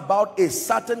 talks about a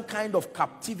certain kind of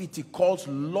captivity called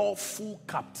lawful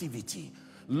captivity.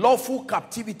 Lawful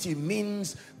captivity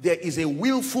means there is a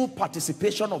willful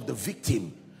participation of the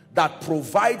victim that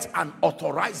provides an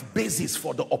authorized basis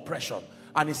for the oppression.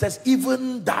 And it says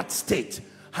even that state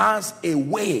has a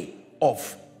way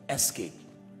of escape.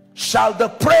 Shall the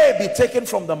prey be taken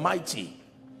from the mighty,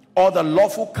 or the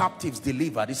lawful captives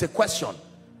delivered? It's a question.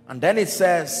 And then it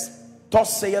says,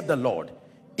 thus saith the Lord,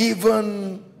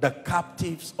 even the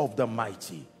captives of the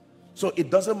mighty. So it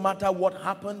doesn't matter what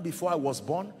happened before I was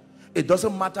born. It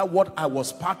doesn't matter what I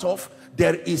was part of.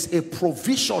 There is a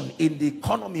provision in the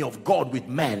economy of God with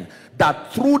men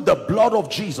that through the blood of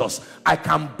Jesus, I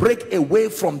can break away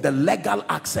from the legal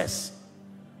access.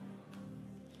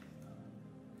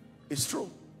 It's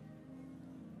true.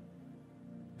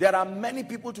 There are many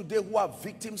people today who are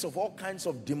victims of all kinds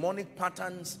of demonic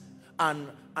patterns, and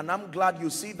I'm glad you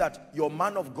see that your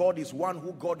man of God is one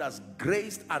who God has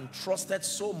graced and trusted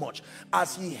so much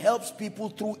as he helps people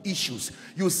through issues.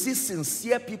 You see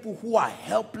sincere people who are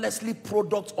helplessly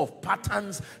products of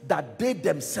patterns that they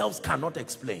themselves cannot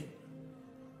explain.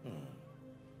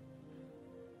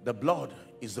 The blood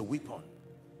is the weapon.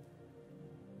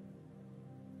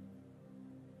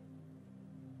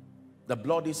 The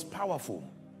blood is powerful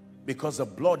because the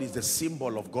blood is the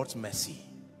symbol of God's mercy.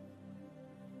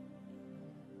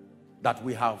 That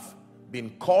we have been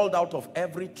called out of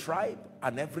every tribe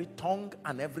and every tongue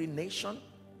and every nation.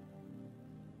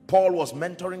 Paul was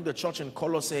mentoring the church in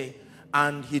Colossae,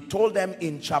 and he told them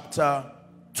in chapter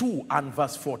 2 and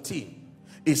verse 14,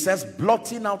 it says,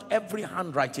 blotting out every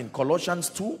handwriting, Colossians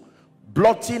 2,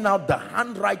 blotting out the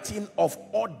handwriting of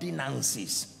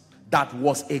ordinances that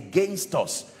was against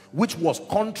us, which was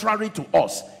contrary to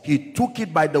us. He took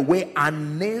it by the way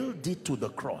and nailed it to the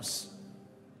cross.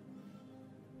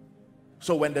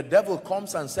 So when the devil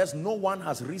comes and says no one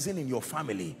has risen in your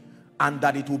family, and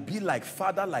that it will be like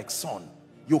father like son,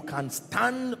 you can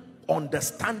stand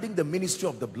understanding the ministry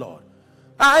of the blood.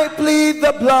 I plead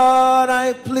the blood,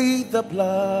 I plead the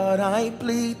blood, I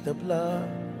plead the blood,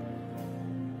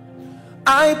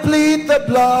 I plead the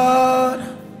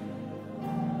blood,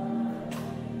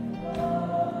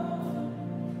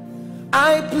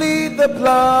 I plead the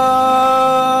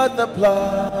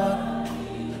blood,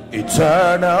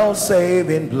 eternal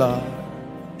saving blood.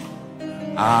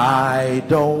 I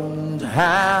don't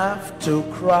have to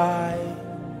cry.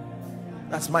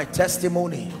 That's my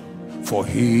testimony. For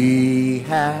he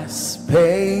has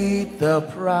paid the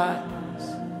price.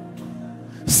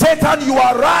 Satan, you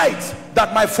are right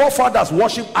that my forefathers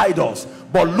worship idols,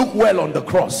 but look well on the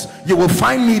cross. You will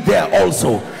find me there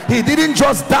also. He didn't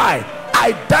just die,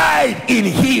 I died in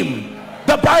him.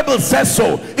 The Bible says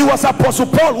so. It was Apostle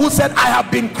Paul who said, I have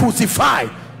been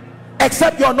crucified.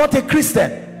 Except you are not a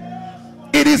Christian.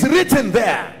 It is written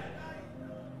there.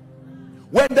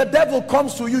 When the devil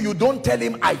comes to you, you don't tell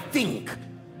him I think.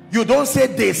 You don't say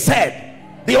they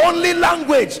said. The only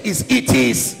language is it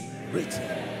is written.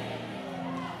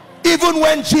 Even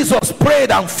when Jesus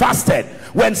prayed and fasted,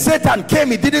 when Satan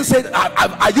came, he didn't say,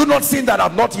 are you not seeing that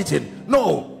I've not eaten?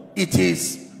 No, it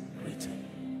is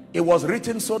written. It was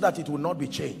written so that it will not be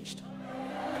changed.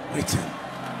 Written.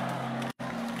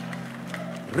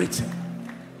 Written.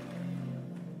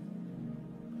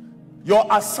 Your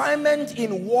assignment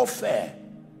in warfare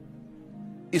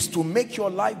is to make your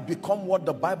life become what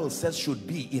the Bible says should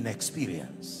be in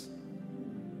experience.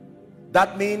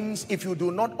 That means if you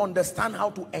do not understand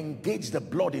how to engage the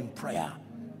blood in prayer,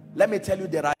 let me tell you,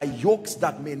 there are yokes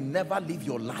that may never leave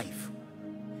your life.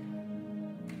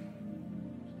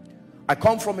 I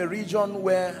come from a region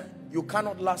where you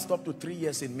cannot last up to 3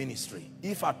 years in ministry,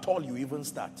 if at all you even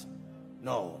start.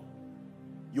 No,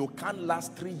 you can't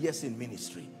last 3 years in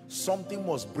ministry. Something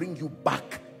must bring you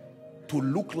back to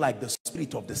look like the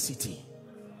spirit of the city.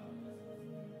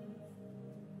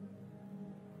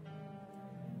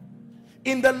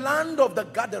 In the land of the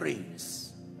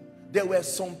gatherings, there were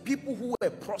some people who were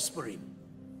prospering,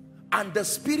 and the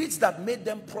spirits that made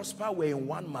them prosper were in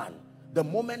one man. The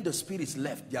moment the spirits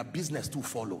left, their business too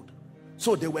followed.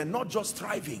 So they were not just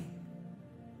thriving.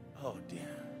 Oh dear.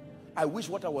 I wish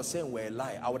what I was saying were a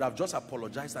lie. I would have just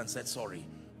apologized and said sorry.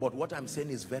 But what I'm saying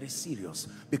is very serious,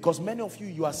 because many of you,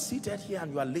 you are seated here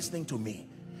and you are listening to me.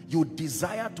 You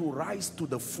desire to rise to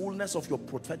the fullness of your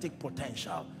prophetic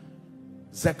potential.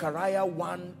 Zechariah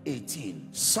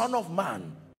 1:18, Son of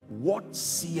man, what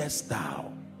seest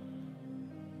thou?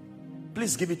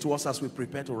 Please give it to us as we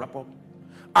prepare to wrap up.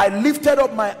 I lifted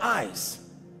up my eyes,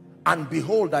 and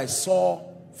behold, I saw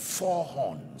 4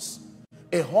 horns.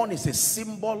 A horn is a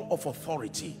symbol of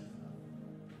authority.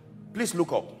 Please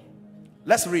look up.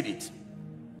 Let's read it.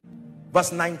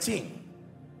 Verse 19.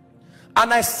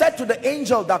 And I said to the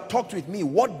angel that talked with me,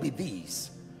 what be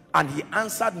these? And he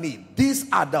answered me,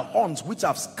 these are the horns which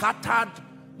have scattered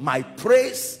my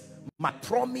praise, my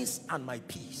promise, and my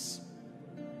peace.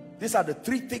 These are the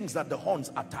 3 things that the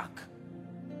horns attack.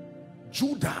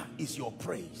 Judah is your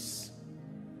praise.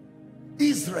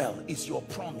 Israel is your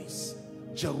promise.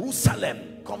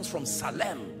 Jerusalem comes from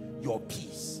Salem, your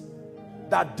peace.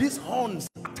 That these horns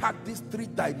attack these 3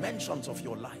 dimensions of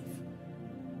your life.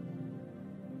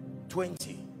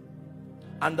 20.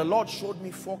 And the Lord showed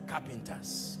me 4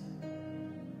 carpenters.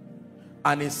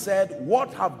 And he said,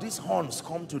 what have these horns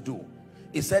come to do?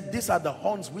 He said, these are the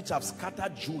horns which have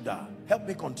scattered Judah. Help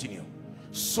me continue.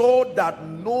 So that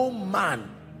no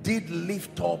man did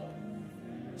lift up.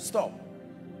 Stop.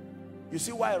 You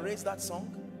see why I raised that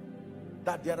song?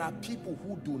 That there are people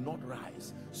who do not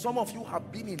rise. Some of you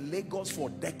have been in Lagos for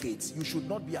decades. You should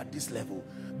not be at this level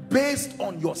based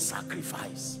on your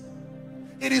sacrifice.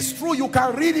 It is true, you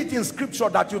can read it in scripture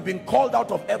that you've been called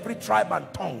out of every tribe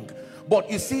and tongue. But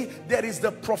you see, there is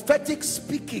the prophetic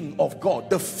speaking of God,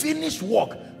 the finished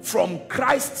work from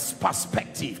Christ's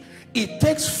perspective. It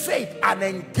takes faith and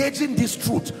engaging this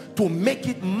truth to make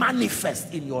it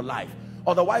manifest in your life.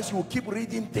 Otherwise, you will keep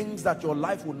reading things that your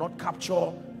life will not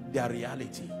capture their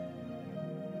reality.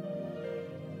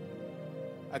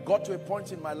 I got to a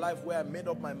point in my life where I made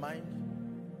up my mind.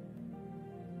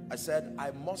 I said,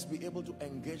 I must be able to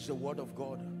engage the word of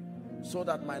God so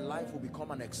that my life will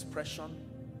become an expression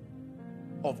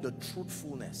of the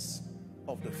truthfulness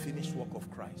of the finished work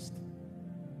of Christ.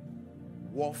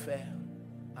 Warfare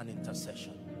and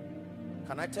intercession.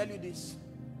 Can I tell you this?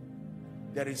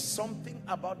 There is something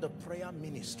about the prayer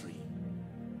ministry.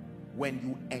 When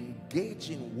you engage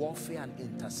in warfare and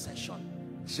intercession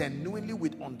genuinely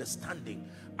with understanding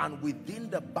and within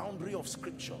the boundary of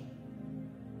scripture,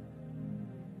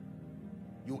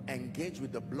 you engage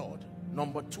with the blood,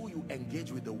 Number two, you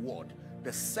engage with the word.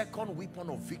 The second weapon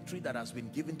of victory that has been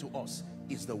given to us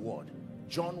is the word.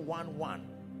 John 1:1.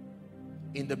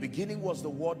 In the beginning was the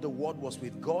word was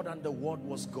with God, and the word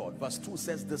was God. Verse 2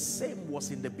 says the same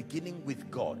was in the beginning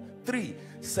with God. 3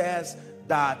 says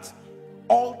that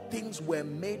all things were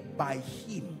made by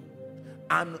him,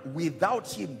 and without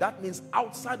him, that means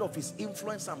outside of his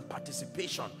influence and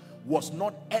participation, was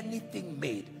not anything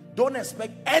made. Don't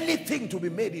expect anything to be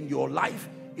made in your life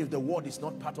if the word is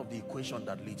not part of the equation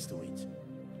that leads to it.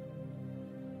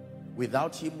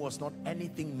 Without him was not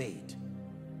anything made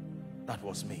that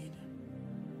was made.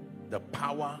 The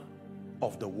power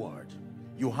of the word.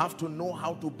 You have to know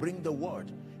how to bring the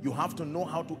word. You have to know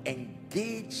how to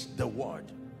engage the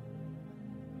word.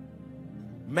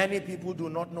 Many people do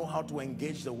not know how to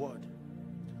engage the word.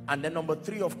 And then number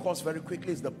 3, of course, very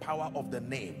quickly, is the power of the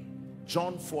name.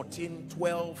 John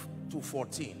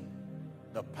 14:12-14.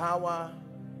 The power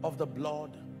of the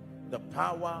blood, the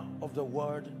power of the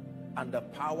word, and the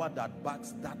power that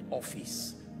backs that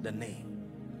office, the name.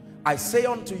 I say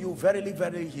unto you, verily,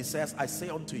 verily, he says, I say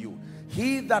unto you,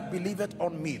 he that believeth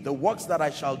on me, the works that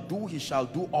I shall do, he shall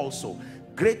do also.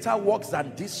 Greater works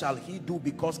than this shall he do,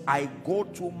 because I go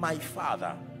to my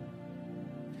Father.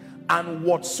 And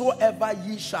whatsoever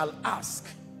ye shall ask,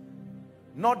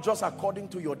 not just according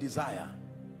to your desire,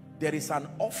 there is an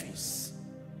office.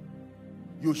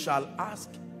 You shall ask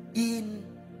in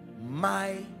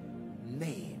my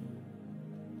name.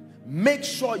 Make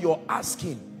sure your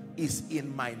asking is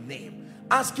in my name.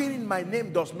 Asking in my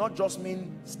name does not just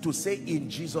mean to say in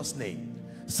Jesus' name.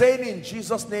 Saying in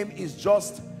Jesus' name is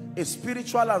just a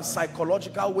spiritual and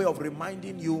psychological way of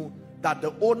reminding you that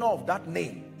the owner of that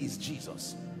name is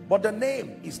Jesus. But the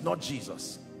name is not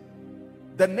Jesus.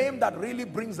 The name that really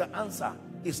brings the answer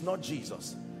is not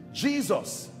Jesus.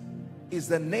 Jesus is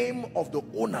the name of the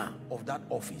owner of that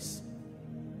office.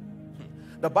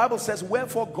 The Bible says,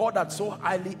 wherefore God had so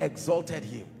highly exalted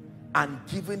him and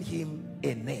given him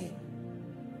a name.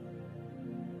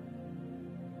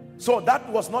 So that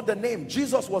was not the name.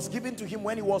 Jesus was given to him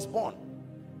when he was born.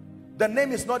 The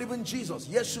name is not even Jesus.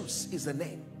 Jesus is the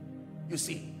name. You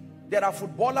see, there are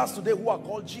footballers today who are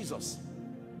called Jesus.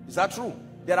 Is that true?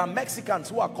 There are Mexicans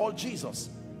who are called Jesus.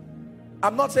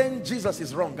 I'm not saying Jesus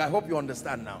is wrong. I hope you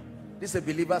understand now. This is a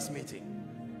believers meeting.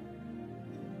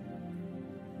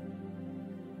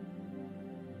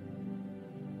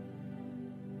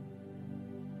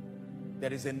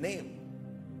 There is a name,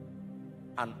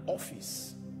 an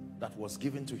office that was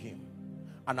given to him.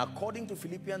 And according to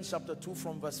Philippians chapter 2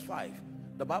 from verse 5,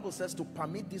 the Bible says to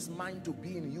permit this mind to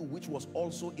be in you, which was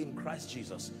also in Christ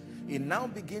Jesus. It now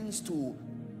begins to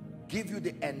give you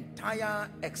the entire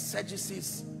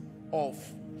exegesis of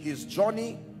his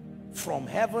journey from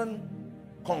heaven,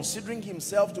 considering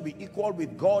himself to be equal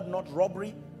with God, not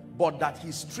robbery, but that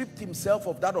he stripped himself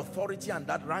of that authority and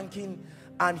that ranking,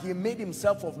 and he made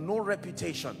himself of no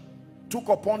reputation, took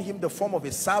upon him the form of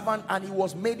a servant, and he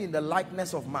was made in the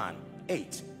likeness of man.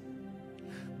 8.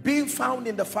 Being found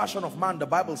in the fashion of man, the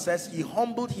Bible says he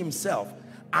humbled himself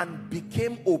and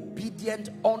became obedient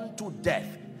unto death,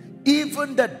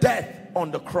 even the death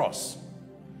on the cross.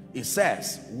 It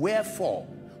says, wherefore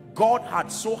God had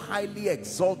so highly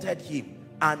exalted him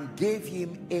and gave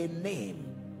him a name,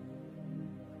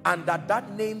 and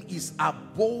that name is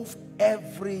above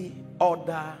every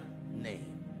other name.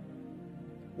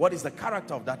 What is the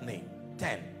character of that name?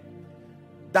 10.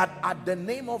 That at the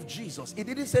name of Jesus, it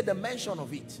didn't say the mention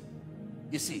of it.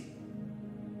 You see,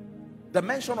 the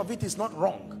mention of it is not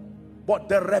wrong, but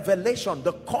the revelation,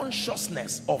 the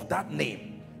consciousness of that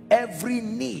name, every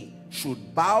knee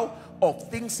should bow, of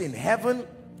things in heaven,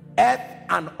 earth,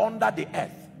 and under the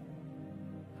earth.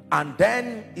 And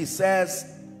then it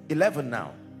says 11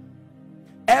 now,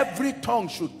 every tongue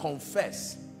should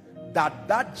confess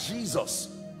that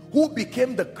Jesus who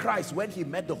became the Christ when he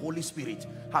met the Holy Spirit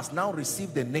has now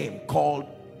received the name called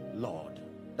Lord.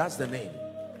 That's the name.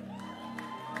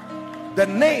 The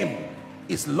name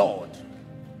is Lord.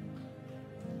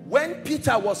 When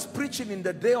Peter was preaching in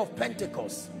the day of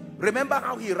Pentecost, remember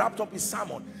how he wrapped up his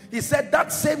sermon? He said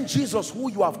that same Jesus who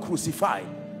you have crucified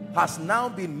has now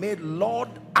been made Lord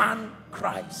and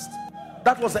Christ.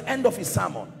 That was the end of his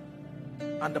sermon.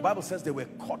 And the Bible says they were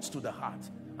cut to the heart.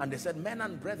 And they said, men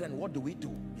and brethren, what do we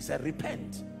do? He said,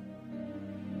 repent.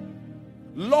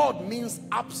 Lord means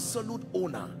absolute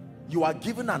owner. You are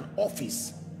given an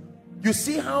office. You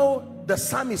see how the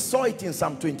psalmist saw it in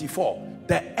Psalm 24.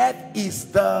 The earth is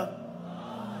the...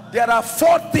 There are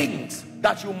 4 things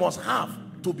that you must have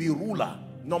to be ruler.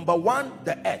 Number 1,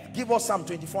 the earth. Give us Psalm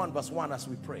 24 and verse 1 as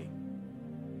we pray.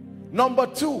 Number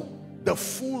 2, the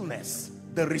fullness.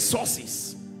 the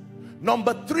resources.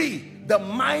 Number 3, the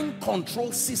mind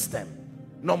control system.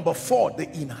 Number 4,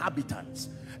 the inhabitants.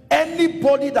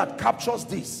 Anybody that captures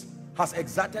this has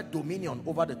exerted dominion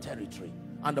over the territory.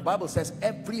 And the Bible says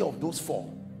every of those 4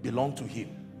 belong to him.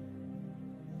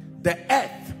 The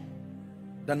earth,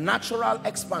 the natural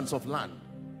expanse of land.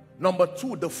 Number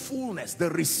 2, the fullness, the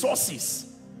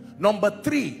resources. Number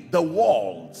 3, the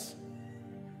walls,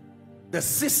 the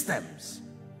systems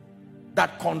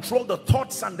that control the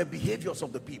thoughts and the behaviors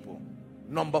of the people.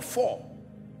 Number 4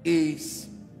 is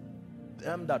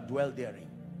them that dwell therein.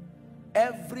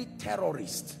 Every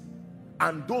terrorist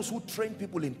and those who train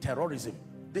people in terrorism,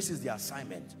 this is the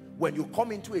assignment. When you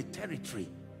come into a territory,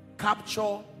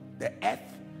 capture the earth,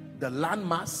 the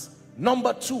landmass.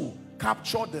 Number 2,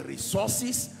 capture the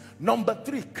resources. Number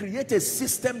 3, create a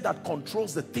system that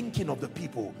controls the thinking of the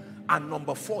people. And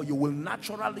number 4, you will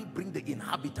naturally bring the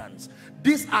inhabitants.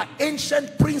 These are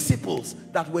ancient principles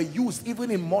that were used even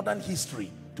in modern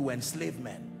history to enslave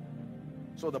men.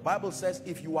 So the Bible says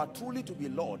if you are truly to be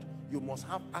Lord, you must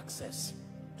have access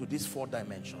to these 4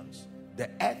 dimensions: the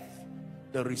earth,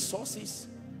 the resources,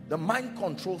 the mind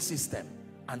control system,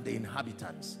 and the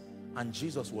inhabitants. And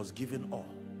Jesus was given all.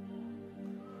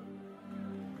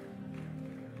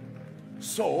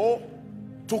 So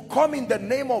to come in the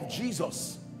name of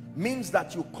Jesus means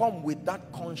that you come with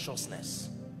that consciousness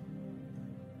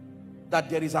that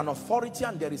there is an authority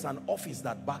and there is an office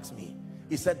that backs me.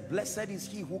 He said, blessed is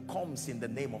he who comes in the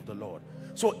name of the Lord.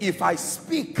 So if I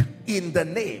speak in the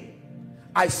name,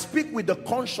 I speak with the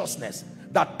consciousness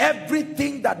that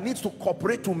everything that needs to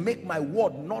cooperate to make my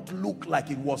word not look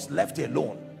like it was left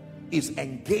alone is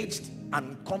engaged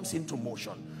and comes into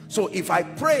motion. So if I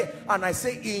pray and I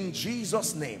say in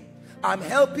Jesus' name, I'm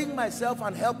helping myself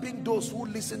and helping those who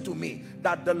listen to me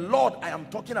that the Lord I am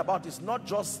talking about is not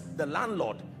just the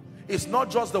landlord, it's not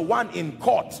just the one in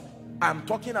court. I'm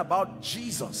talking about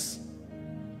Jesus,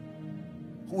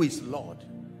 who is Lord.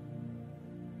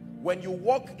 When you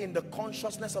walk in the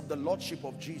consciousness of the Lordship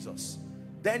of Jesus,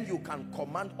 then you can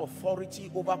command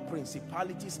authority over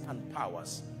principalities and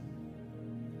powers.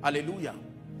 Hallelujah.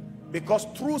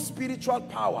 Because true spiritual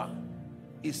power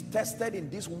is tested in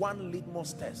this one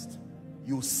litmus test.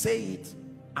 You say it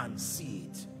and see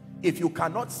it. If you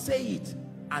cannot say it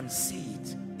and see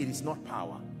it, it is not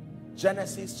power.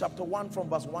 Genesis chapter 1 from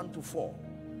verse 1 to 4.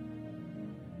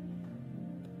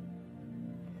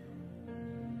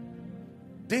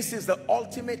 This is the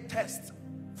ultimate test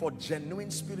for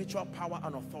genuine spiritual power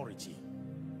and authority.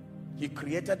 He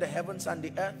created the heavens and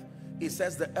the earth. He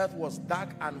says the earth was dark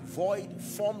and void,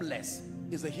 formless.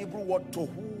 Is the Hebrew word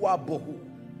tohu wa bohu,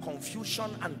 confusion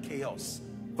and chaos.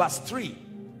 Verse 3,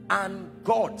 and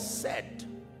God said,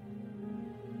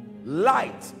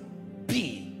 light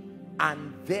be,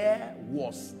 and there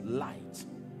was light.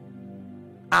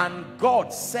 And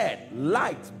God said,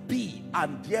 light be,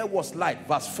 and there was light.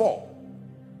 Verse 4,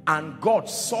 and God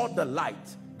saw the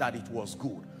light that it was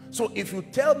good. So if you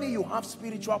tell me you have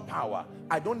spiritual power,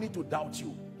 I don't need to doubt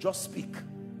you. Just speak.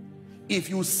 If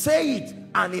you say it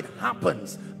and it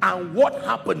happens, and what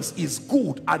happens is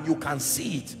good and you can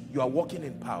see it, you are walking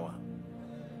in power.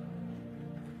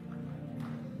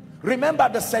 Remember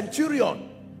the centurion,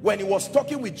 when he was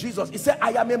talking with Jesus, he said,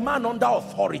 I am a man under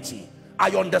authority. I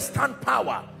understand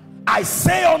power. I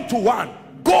say unto one,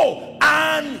 go,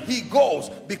 and he goes,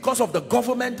 because of the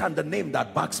government and the name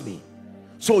that backs me.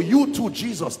 So you too,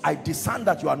 Jesus, I discern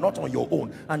that you are not on your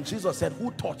own. And Jesus said,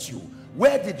 who taught you?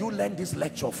 Where did you learn this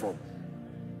lecture from?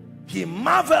 He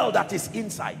marveled at his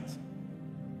insight.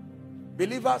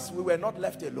 Believers, we were not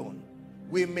left alone.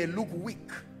 We may look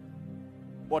weak,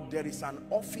 but there is an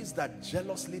office that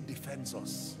jealously defends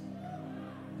us.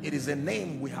 It is a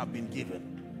name we have been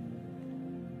given.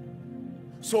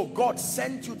 So God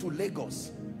sent you to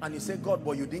Lagos and you say, God,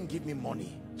 but you didn't give me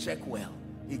money. Check well.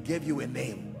 He gave you a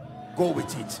name. Go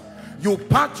with it. You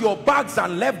packed your bags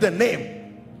and left the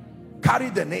name. Carry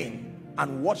the name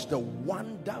and watch the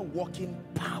wonder-working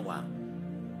power.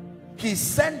 He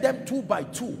sent them 2 by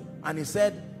 2 and he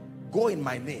said, go in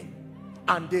my name.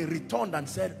 And they returned and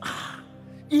said,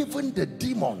 even the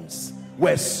demons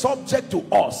were subject to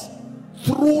us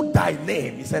through thy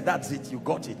name. He said, that's it, you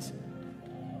got it.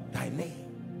 Thy name.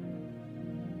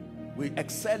 We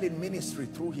excel in ministry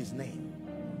through his name.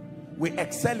 We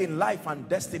excel in life and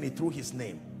destiny through his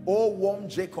name. Oh, warm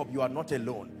Jacob, you are not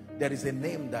alone. There is a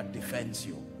name that defends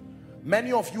you.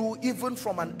 Many of you, even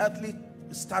from an earthly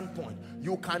standpoint,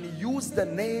 you can use the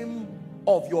name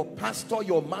of your pastor,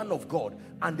 your man of God,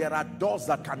 and there are doors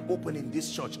that can open in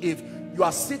this church. If you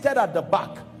are seated at the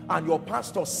back and your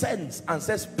pastor sends and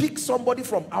says, pick somebody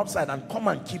from outside and come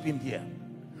and keep him here.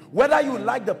 Whether you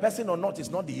like the person or not is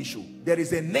not the issue. There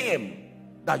is a name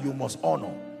that you must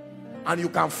honor, and you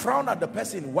can frown at the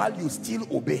person while you still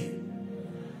obey.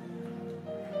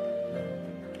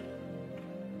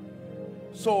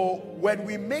 So when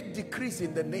we make decrees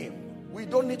in the name, we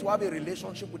don't need to have a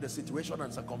relationship with the situation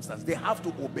and circumstance. They have to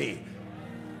obey.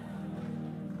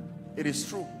 It is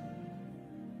true.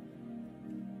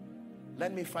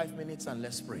 Lend me 5 minutes and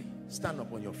let's pray. Stand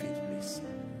up on your feet, please.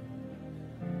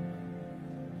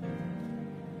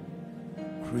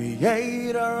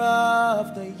 Creator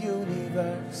of the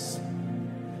universe,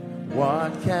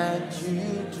 what can't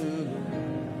you do?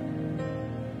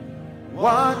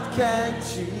 What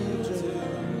can't you do,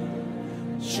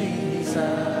 Jesus?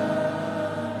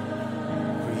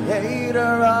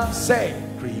 Creator of, say,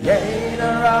 Creator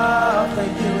of the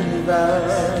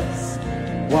universe,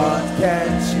 what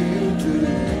can't you do?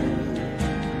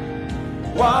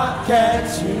 What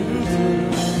can't you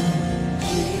do,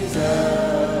 Jesus?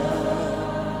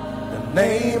 The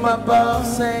name above,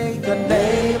 say, the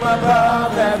name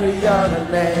above every other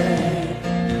name.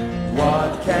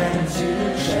 What can't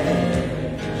you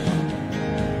change?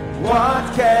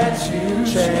 What can't you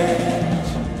change,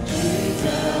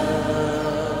 Jesus?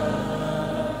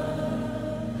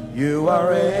 You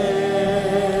are able,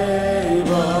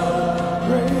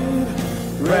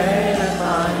 great and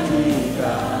mighty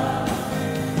God.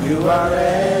 You are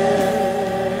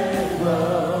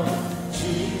able,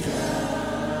 Jesus.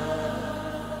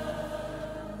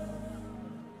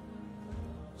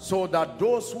 So that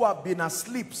those who have been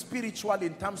asleep spiritually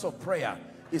in terms of prayer,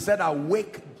 he said,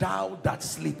 awake thou that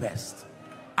sleepest.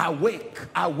 Awake,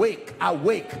 awake,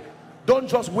 awake. Don't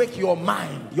just wake your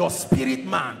mind, your spirit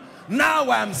man. Now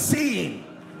I am seeing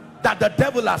that the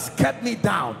devil has kept me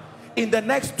down. In the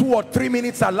next 2 or 3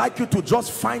 minutes, I'd like you to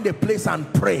just find a place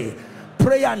and pray.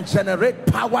 Pray and generate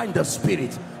power in the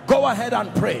spirit. Go ahead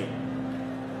and pray.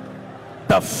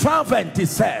 The fervent, it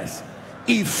says,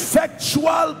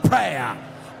 effectual prayer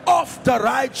of the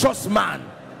righteous man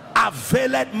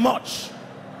availeth much.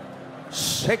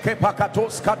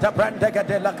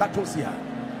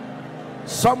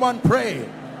 Someone pray.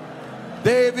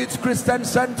 David's Christian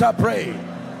Center, pray.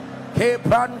 Pray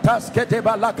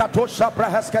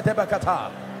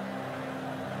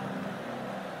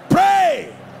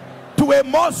to a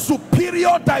more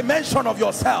superior dimension of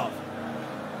yourself.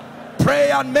 Pray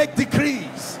and make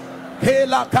decrees.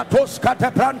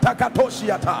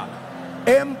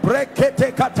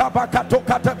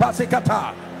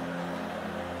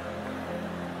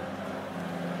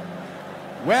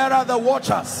 Where are the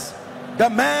watchers? The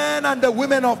men and the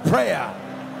women of prayer.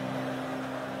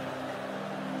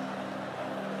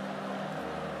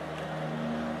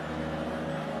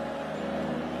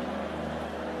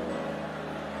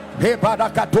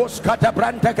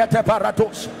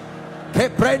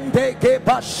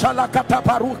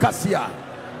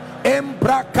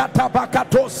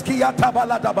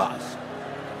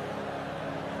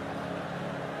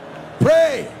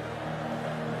 Pray.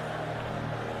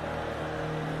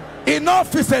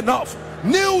 Enough is enough.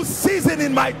 New season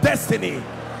in my destiny.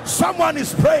 Someone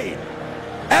is praying.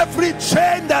 Every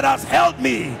chain that has held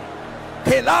me,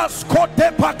 the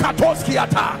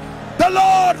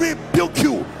Lord rebuke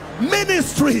you.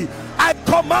 Ministry, I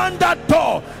command that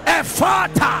door,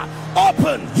 Ephata,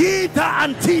 open, Hita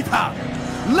and Tita.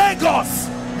 Lagos,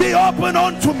 be open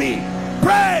unto me.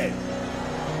 Pray.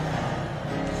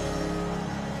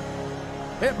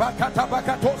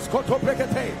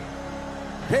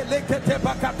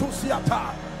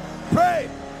 Pray.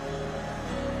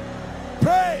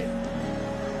 Pray.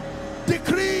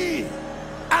 Decree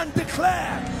and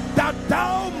declare that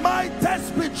thou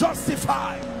mightest be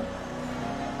justified.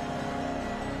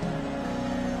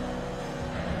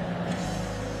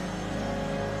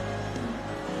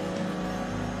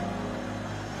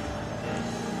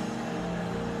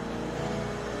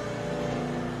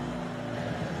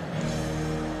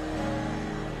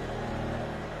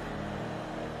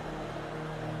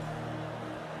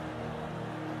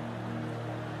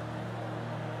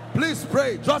 Please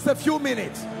pray, just a few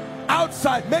minutes.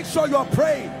 Outside, make sure you're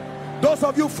praying. Those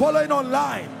of you following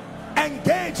online,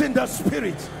 engage in the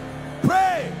spirit.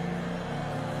 Pray.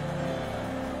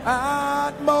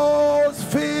 Atmosphere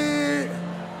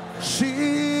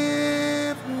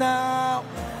shift now.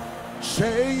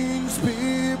 Chains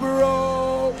be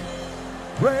broke.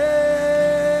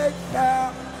 Break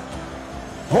out.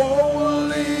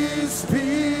 Holy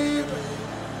Spirit,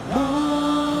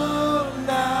 move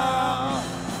now.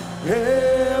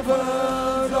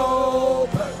 Heaven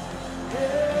open.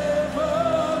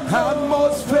 Heaven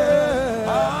atmosphere.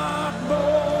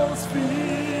 Atmosphere.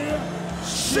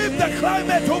 Shift the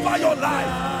climate over your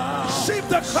life. Shift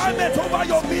the climate over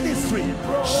your ministry.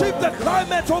 Shift the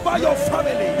climate over your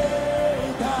family.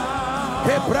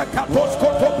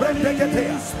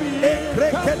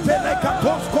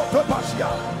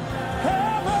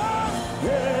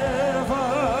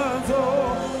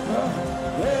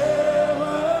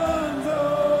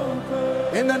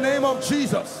 In the name of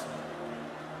Jesus.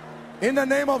 In the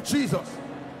name of Jesus.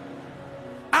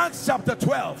 Acts chapter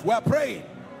 12. We are praying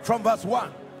from verse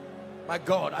 1. My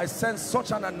God, I sense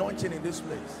such an anointing in this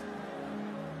place.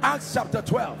 Acts chapter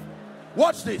 12.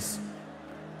 Watch this.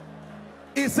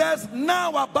 It says,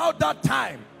 now about that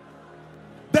time,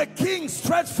 the king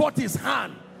stretched forth his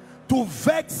hand to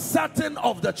vex certain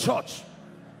of the church.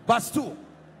 Verse 2.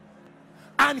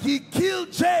 And he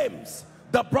killed James,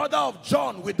 the brother of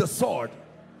John, with the sword.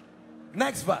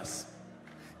 Next verse.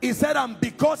 He said, and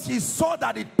because he saw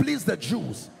that it pleased the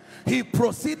Jews, he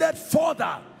proceeded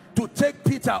further to take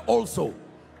Peter also.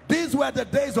 These were the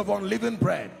days of unleavened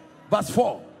bread. Verse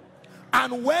 4.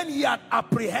 And when he had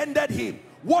apprehended him,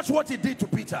 watch what he did to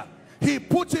Peter. He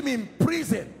put him in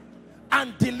prison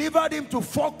and delivered him to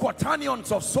 4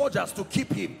 quaternions of soldiers to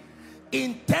keep him,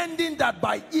 intending that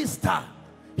by Easter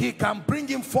he can bring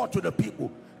him forth to the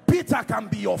people. Peter can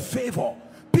be your favor.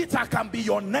 Peter can be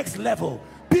your next level.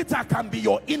 Peter can be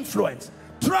your influence.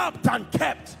 Trapped and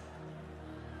kept.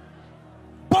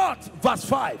 But verse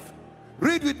 5,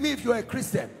 read with me if you're a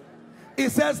Christian.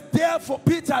 It says, therefore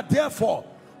Peter therefore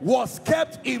was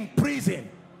kept in prison.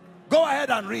 Go ahead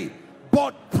and read.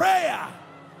 But prayer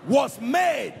was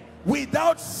made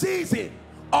without ceasing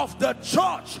of the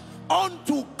church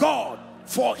unto God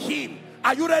for him.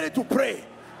 Are you ready to pray?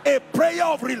 A prayer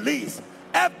of release.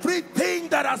 Everything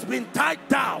that has been tied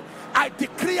down, I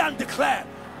decree and declare,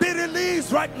 be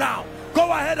released right now.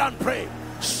 Go ahead and pray.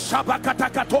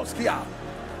 Shabakatakatoskia.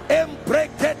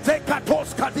 Embrekete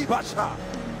katoska dibasha.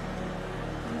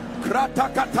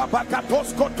 Kratakata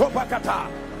tobakata.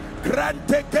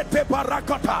 Grantekete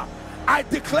barakata. I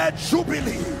declare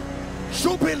jubilee,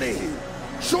 jubilee,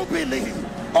 jubilee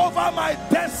over my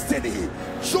destiny,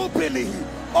 jubilee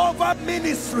over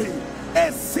ministry,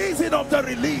 a season of the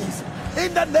release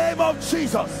in the name of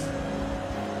Jesus.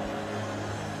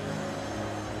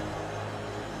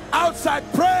 Outside,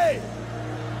 pray.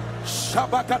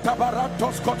 Shabakata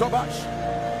barantos kotobash.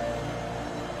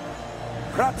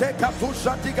 Krateka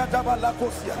tushatiga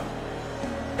dabalakosia.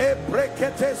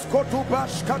 Ebreketes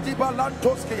kotubash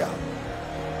katibalantoskia.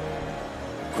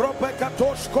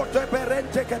 Kropekatosh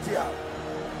koteberente ketia.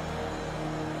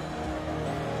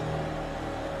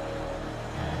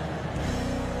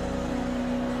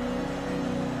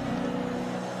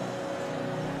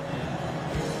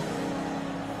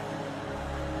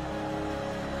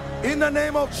 In the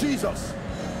name of Jesus.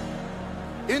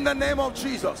 In the name of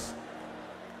Jesus.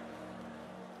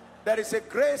 There is a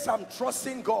grace I'm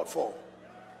trusting God for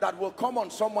that will come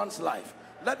on someone's life.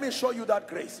 Let me show you that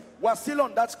grace. We're still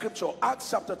on that scripture,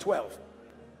 Acts chapter 12.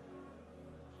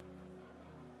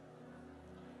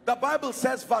 The Bible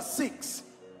says, verse 6.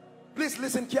 Please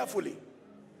listen carefully.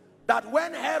 That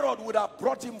when Herod would have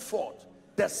brought him forth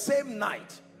the same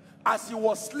night, as he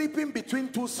was sleeping between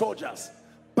 2 soldiers,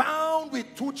 bound with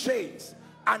 2 chains,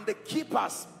 and the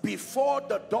keepers before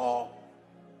the door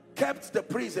kept the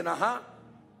prisoner.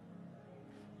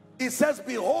 It says,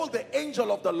 behold, the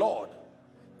angel of the Lord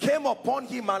came upon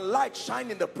him, and light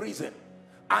shined in the prison,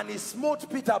 and he smote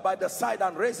Peter by the side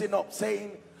and raised him up,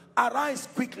 saying, arise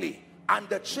quickly. And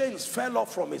the chains fell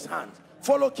off from his hands.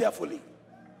 Follow carefully.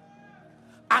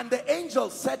 And the angel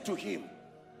said to him,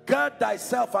 gird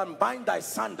thyself and bind thy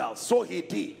sandals. So he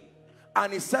did.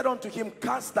 And he said unto him,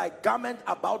 cast thy garment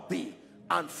about thee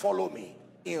and follow me.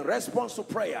 In response to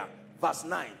prayer, verse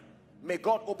 9, may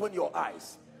God open your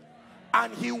eyes.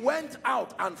 And he went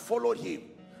out and followed him,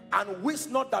 and wist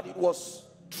not that it was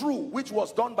true which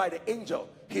was done by the angel.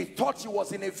 He thought he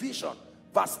was in a vision.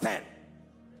 Verse 10,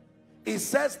 it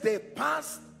says they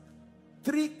passed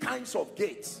 3 kinds of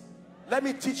gates. Let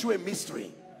me teach you a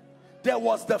mystery. There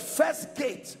was the first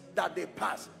gate that they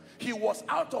passed. He was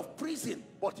out of prison,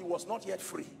 but he was not yet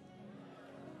free.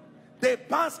 They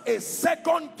passed a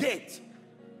second gate.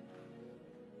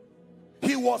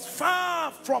 He was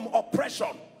far from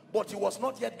oppression, but he was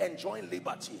not yet enjoying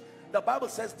liberty. The Bible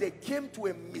says they came to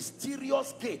a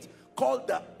mysterious gate called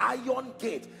the Iron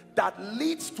Gate that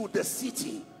leads to the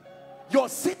city. Your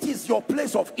city is your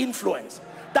place of influence.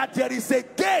 That there is a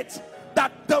gate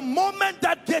that the moment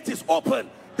that gate is open,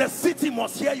 the city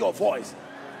must hear your voice.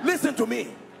 Listen to me.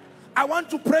 I want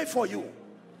to pray for you,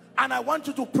 and I want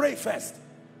you to pray first.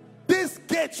 This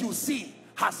gate you see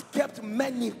has kept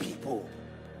many people.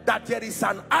 That there is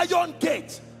an iron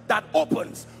gate that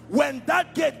opens. When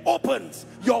that gate opens,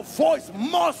 your voice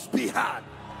must be heard.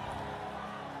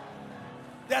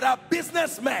 There are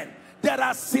businessmen, there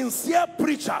are sincere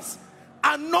preachers,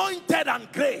 anointed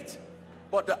and great,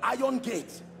 but the iron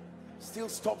gate still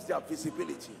stops their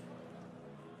visibility.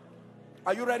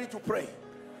 Are you ready to pray?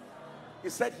 He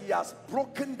said he has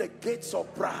broken the gates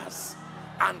of brass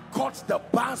and cut the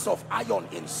bars of iron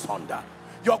in sunder.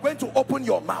 You're going to open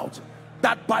your mouth,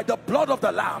 that by the blood of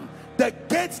the Lamb, the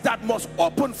gates that must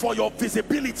open for your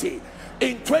visibility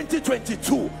in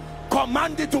 2022,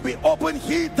 command it to be open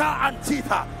hither and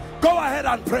thither. Go ahead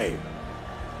and pray.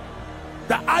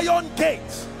 The iron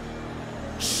gate,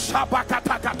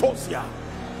 Shabakatakatosia,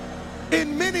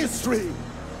 in ministry,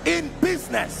 in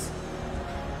business,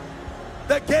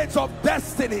 the gates of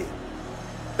destiny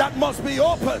that must be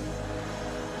opened,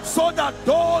 so that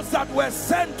those that were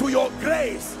sent to your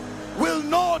grace will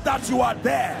know that you are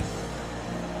there.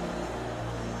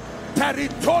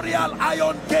 Territorial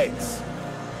iron gates,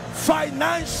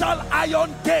 financial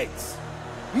iron gates,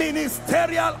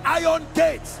 ministerial iron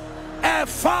gates,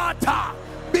 Ephata,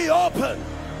 be open.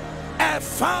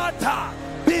 Ephata,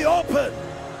 be open.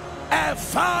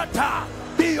 Ephata,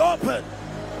 be open.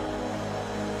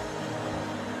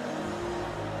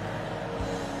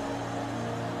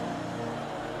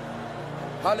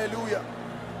 Hallelujah.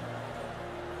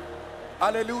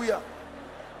 Hallelujah.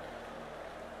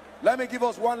 Let me give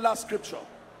us one last scripture.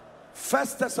 1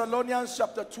 Thessalonians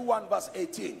chapter 2 and verse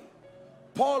 18.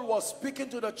 Paul was speaking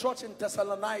to the church in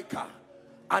Thessalonica,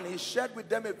 and he shared with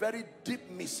them a very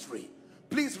deep mystery.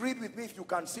 Please read with me if you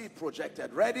can see it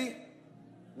projected. Ready?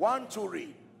 1, 2,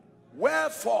 read.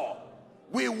 Wherefore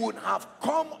we would have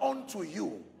come unto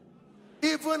you,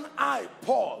 even I,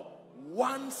 Paul,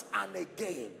 once and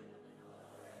again.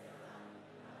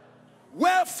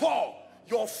 Wherefore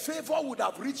your favor would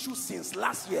have reached you since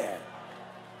last year.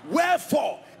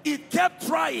 Wherefore it kept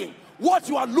trying. What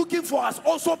you are looking for has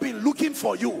also been looking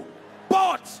for you,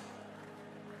 but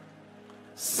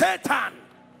Satan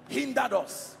hindered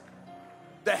us.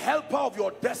 The helper of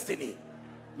your destiny,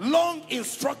 long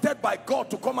instructed by God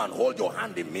to come and hold your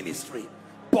hand in ministry,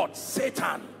 but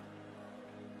Satan.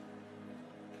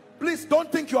 Please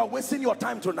don't think you are wasting your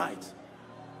time tonight.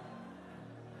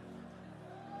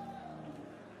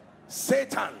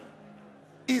 Satan,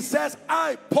 he says,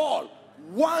 I, Paul,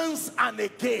 once and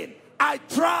again, I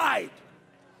tried.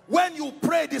 When you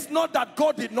prayed, it's not that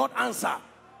God did not answer.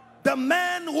 The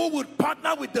man who would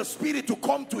partner with the Spirit to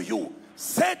come to you,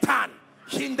 Satan,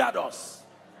 hindered us.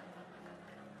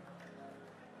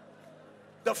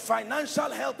 The financial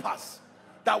helpers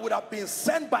that would have been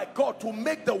sent by God to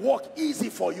make the work easy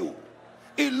for you,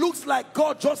 it looks like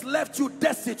God just left you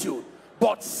destitute,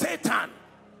 but Satan.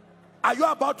 Are you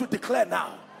about to declare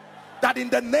now that in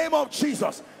the name of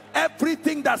Jesus,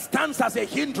 everything that stands as a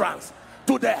hindrance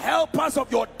to the helpers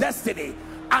of your destiny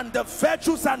and the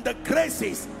virtues and the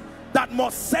graces that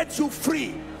must set you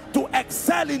free to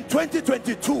excel in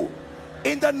 2022,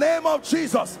 in the name of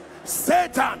Jesus,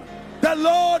 Satan, the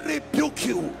Lord rebuke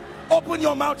you. Open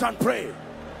your mouth and pray.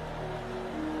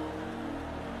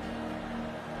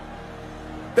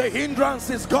 The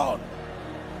hindrance is gone.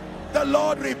 The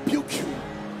Lord rebuke you.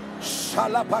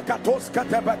 Shalapakatos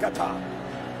katebakata.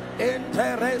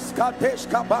 Interes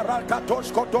kateshka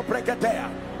barakatos koto preketea.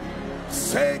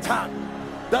 Satan,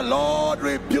 the Lord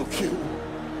rebuke you.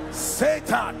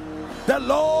 Satan, the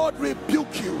Lord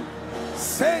rebuke you.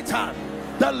 Satan,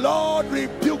 the Lord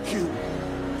rebuke you.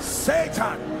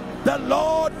 Satan, the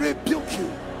Lord rebuke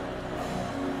you.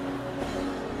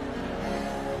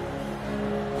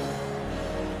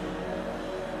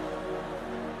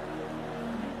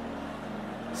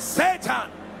 Satan.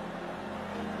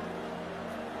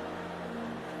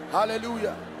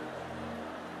 Hallelujah.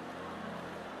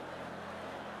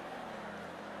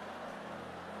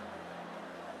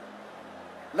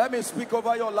 Let me speak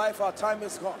over your life. Our time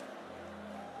is gone.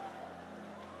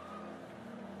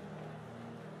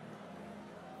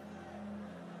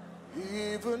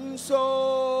 Even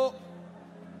so,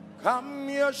 come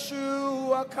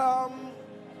Yeshua, come.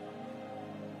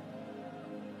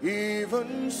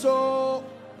 Even so,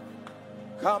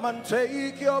 come and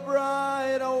take your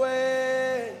bride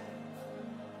away.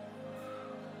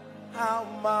 How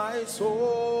my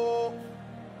soul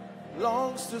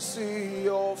longs to see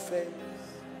your face,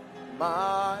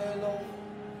 my Lord.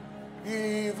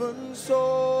 Even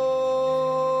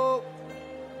so,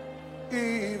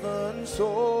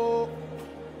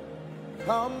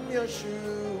 come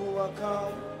Yeshua,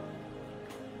 come.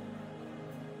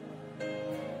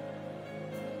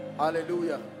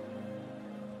 Hallelujah.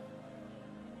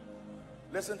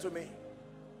 Listen to me.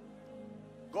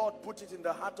 God put it in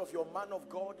the heart of your man of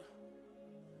God,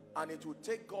 and it will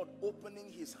take God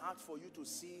opening his heart for you to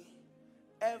see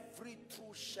every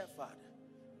true shepherd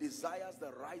desires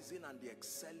the rising and the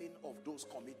excelling of those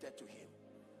committed to him.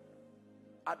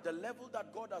 At the level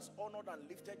that God has honored and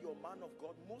lifted your man of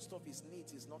God, most of his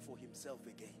needs is not for himself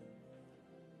again.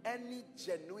 Any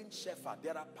genuine shepherd,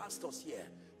 there are pastors here,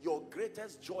 your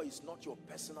greatest joy is not your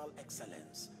personal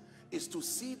excellence. It's to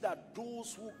see that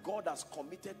those who God has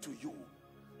committed to you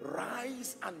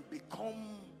rise and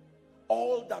become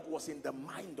all that was in the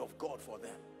mind of God for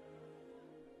them.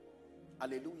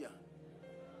 Hallelujah.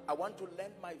 I want to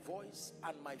lend my voice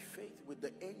and my faith with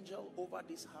the angel over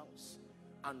this house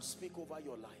and speak over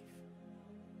your life.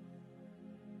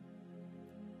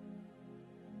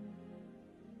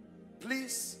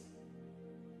 Please,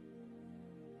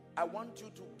 I want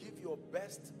you to give your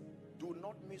best. Do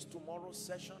not miss tomorrow's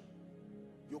session.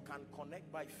 You can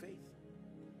connect by faith.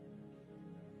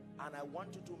 And I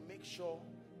want you to make sure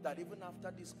that even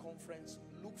after this conference,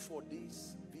 look for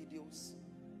these videos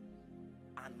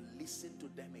and listen to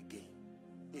them again.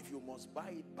 If you must buy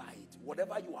it, buy it.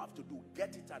 Whatever you have to do,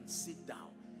 get it and sit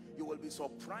down. You will be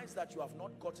surprised that you have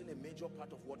not gotten a major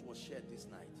part of what was shared this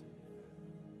night.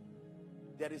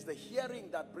 There is the hearing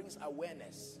that brings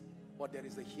awareness, but there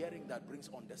is the hearing that brings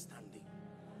understanding.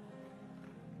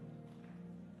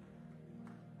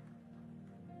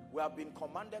 We have been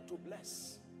commanded to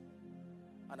bless,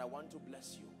 and I want to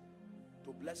bless you.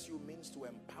 To bless you means to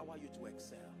empower you to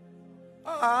excel.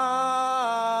 Amen.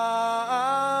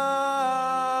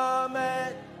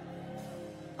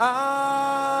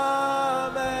 Amen.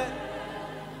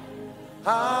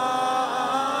 Amen.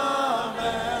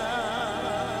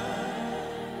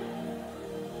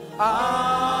 Amen.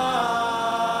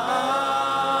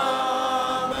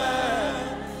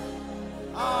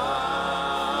 Amen.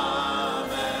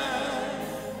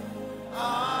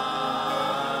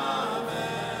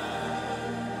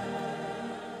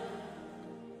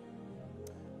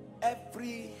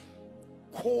 Every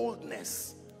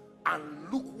coldness and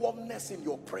lukewarmness in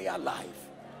your prayer life,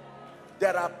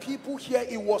 there are people here,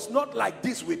 it was not like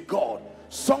this with God.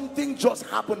 Something just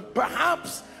happened.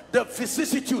 Perhaps the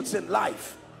vicissitudes in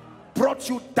life brought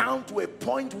you down to a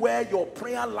point where your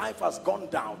prayer life has gone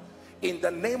down. In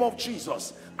the name of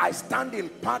Jesus, I stand in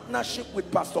partnership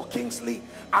with Pastor Kingsley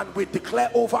and we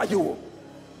declare over you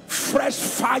fresh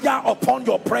fire upon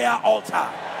your prayer altar.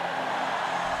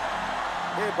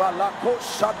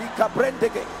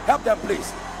 Help them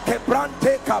please.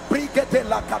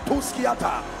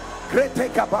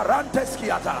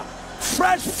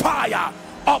 Fresh fire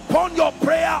upon your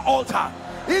prayer altar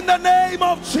in the name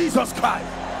of Jesus Christ.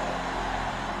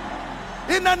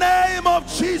 In the name of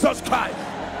Jesus Christ.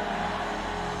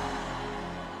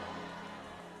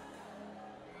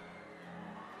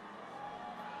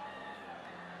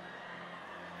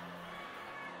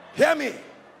 Hear me.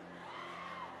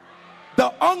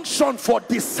 The unction for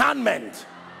discernment,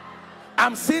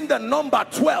 I'm seeing the number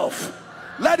 12.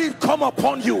 Let it come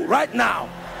upon you right now.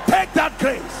 Take that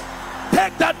grace.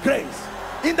 Take that grace.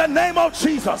 In the name of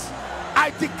Jesus,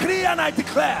 I decree and I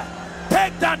declare,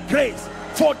 take that grace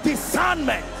for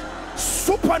discernment,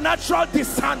 supernatural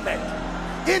discernment,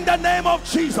 in the name of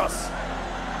Jesus.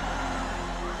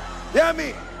 Hear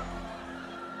me.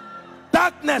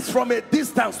 Darkness from a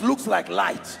distance looks like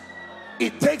light.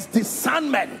 It takes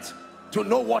discernment to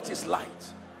know what is light.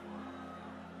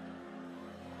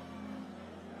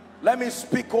 Let me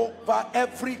speak over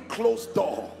every closed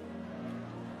door.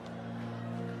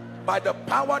 By the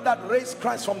power that raised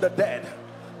Christ from the dead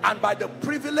and by the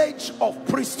privilege of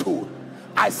priesthood,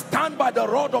 I stand by the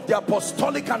rod of the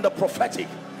apostolic and the prophetic,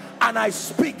 and I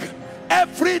speak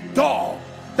every door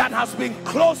that has been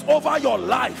closed over your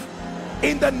life.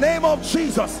 In the name of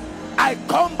Jesus, I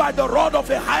come by the rod of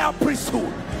a higher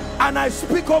priesthood and I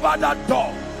speak over that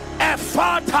door.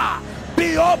 Ephata,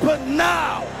 be open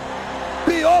now.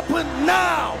 Be open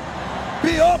now.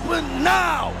 Be open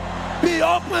now. Be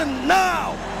open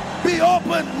now. Be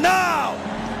open now.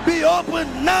 Be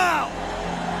open now.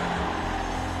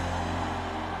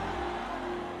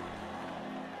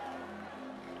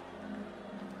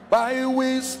 By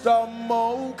wisdom,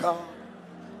 O God,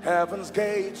 heaven's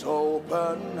gates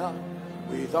open up.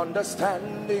 With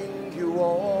understanding you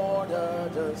order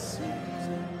the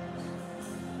seasons,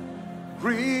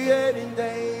 creating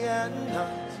day and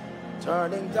night,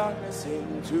 turning darkness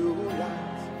into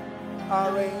light,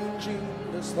 arranging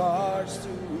the stars to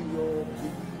your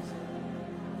pleasing.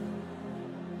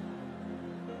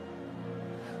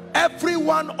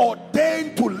 Everyone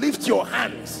ordained to lift your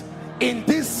hands in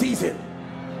this season,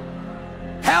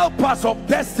 helpers of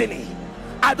destiny,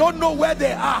 I don't know where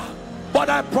they are, But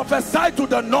I prophesy to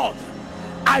the north,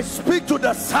 I speak to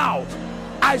the south,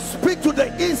 I speak to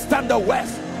the east and the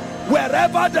west.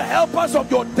 Wherever the helpers of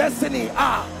your destiny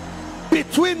are,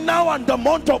 between now and the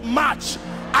month of March,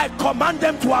 I command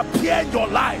them to appear in your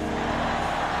life.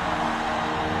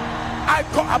 I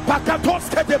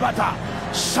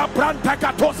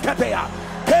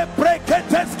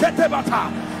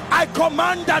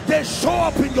command that they show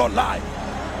up in your life.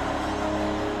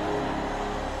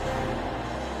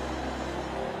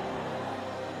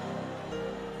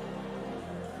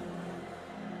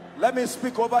 Let me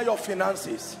speak over your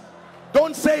finances.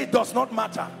 Don't say it does not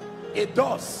matter. It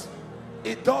does.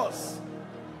 It does.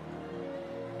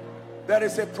 There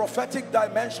is a prophetic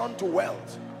dimension to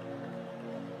wealth.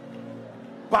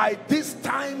 By this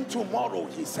time tomorrow,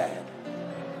 he said,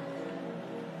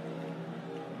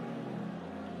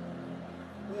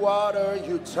 water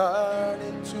you turn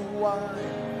into wine.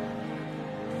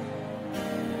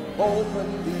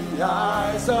 Open the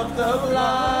eyes of the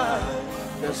blind.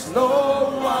 There's no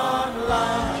one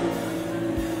like you.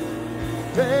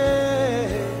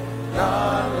 Hey,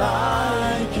 not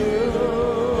like you.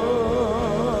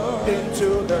 Into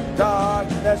the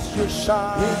darkness you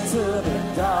shine. Into the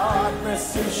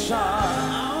darkness you shine.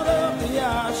 Out of the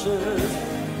ashes.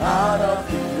 Out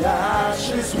of the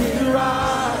ashes we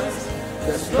rise.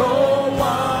 There's no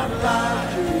one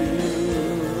like you.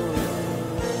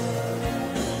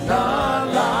 Not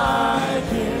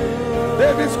like you.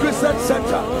 David's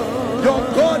Christocentric. Your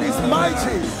God is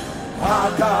mighty.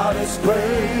 Our God is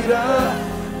greater.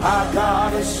 Our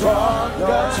God is stronger.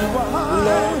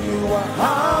 Lord, you are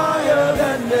higher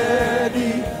than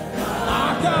any.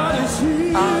 Our God is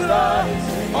healer. Our God is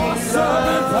healer. Awesome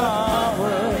in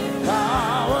power.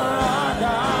 Power, our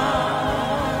God.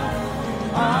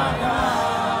 Our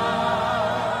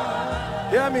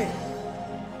God. Hear me.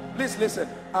 Please listen.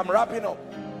 I'm wrapping up.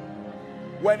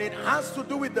 When it has to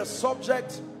do with the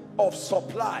subject of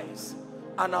supplies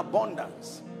and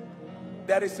abundance,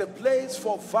 there is a place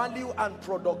for value and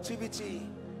productivity.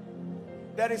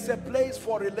 There is a place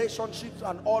for relationships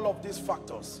and all of these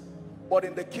factors. But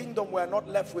in the kingdom, we are not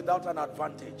left without an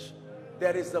advantage.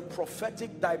 There is a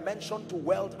prophetic dimension to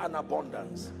wealth and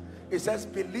abundance. It says,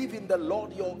 believe in the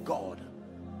Lord your God,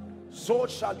 so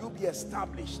shall you be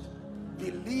established.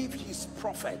 Believe his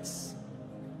prophets.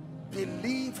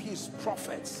 Believe his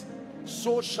prophets,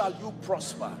 so shall you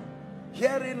prosper.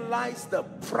 Herein lies the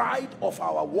pride of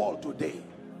our world today.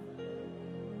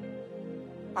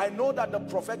 I know that the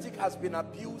prophetic has been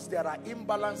abused. There are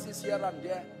imbalances here and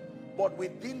there, but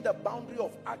within the boundary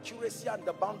of accuracy and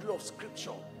the boundary of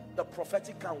scripture, the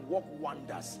prophetic can work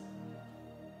wonders.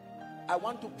 I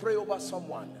want to pray over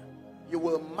someone. You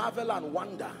will marvel and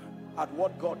wonder at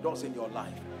what God does in your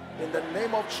life. In the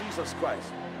name of Jesus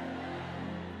Christ,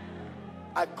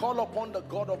 I call upon the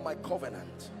God of my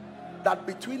covenant that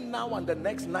between now and the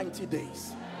next 90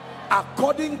 days,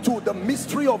 according to the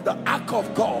mystery of the ark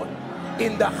of God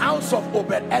in the house of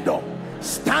Obed-Edom,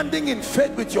 standing in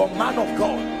faith with your man of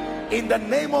God, in the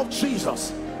name of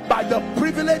Jesus, by the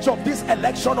privilege of this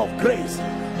election of grace,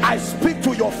 I speak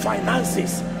to your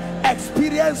finances.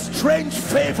 Experience strange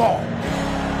favor.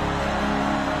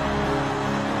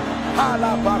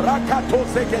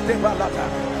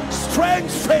 Strange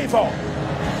favor.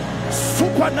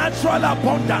 Supernatural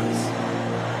abundance.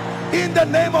 In the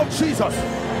name of Jesus,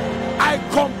 I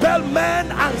compel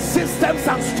men and systems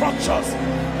and structures.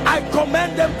 I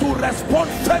command them to respond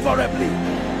favorably.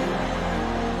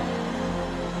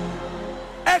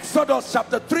 Exodus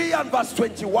chapter 3 and verse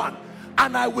 21.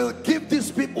 And I will give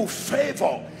these people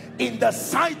favor in the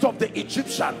sight of the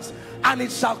Egyptians, and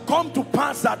it shall come to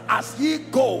pass that as ye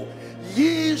go,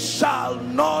 ye shall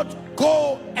not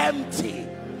go empty.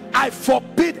 I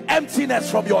forbid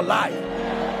emptiness from your life.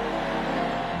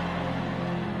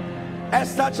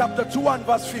 Esther chapter 2 and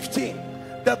verse 15.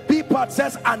 The B part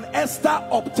says, and Esther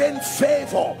obtained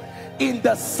favor in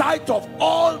the sight of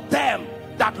all them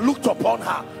that looked upon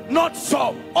her. Not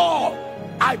some, all.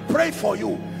 I pray for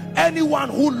you. Anyone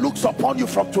who looks upon you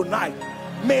from tonight,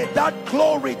 may that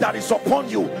glory that is upon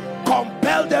you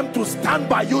compel them to stand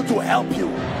by you to help you.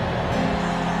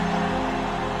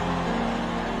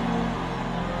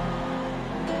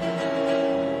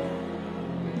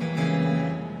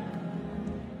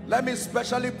 Let me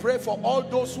especially pray for all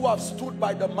those who have stood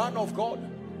by the man of God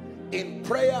in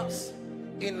prayers,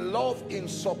 in love, in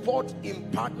support,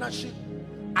 in partnership.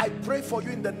 I pray for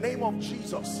you in the name of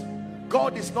Jesus.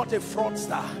 God is not a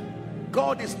fraudster.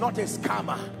 God is not a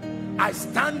scammer. I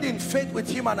stand in faith with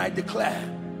him and I declare,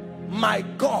 my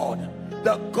God,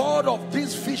 the God of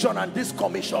this vision and this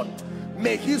commission,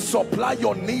 may he supply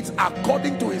your needs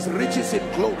according to his riches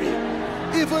in glory,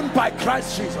 even by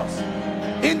Christ Jesus.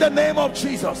 In the name of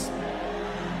Jesus,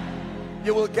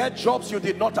 you will get jobs you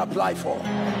did not apply for.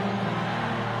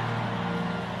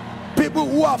 People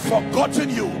who have forgotten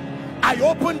you, I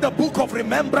open the book of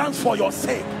remembrance for your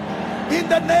sake. In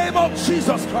the name of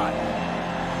Jesus Christ.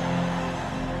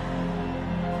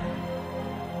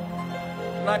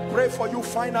 And I pray for you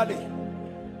finally,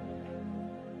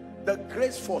 the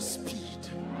grace for speed,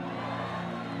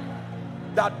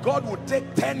 that God would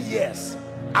take 10 years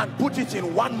and put it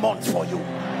in 1 month for you.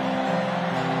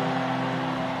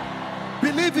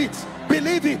 Believe it,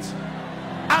 believe it.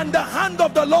 And the hand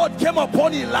of the Lord came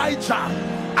upon Elijah,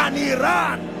 and he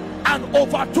ran and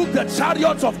overtook the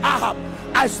chariots of Ahab.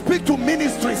 I speak to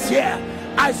ministries here,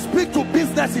 I speak to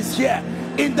businesses here.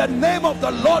 In the name of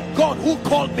the Lord God who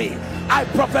called me, I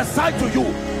prophesy to you,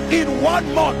 in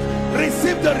 1 month,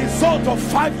 receive the result of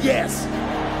 5 years.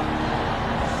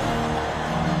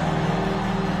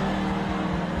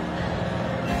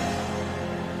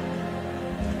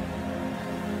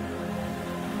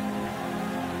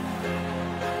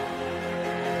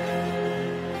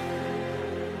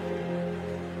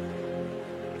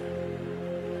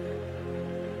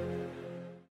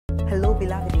 Hello,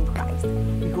 beloved in Christ.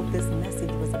 We hope this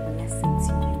message was a blessing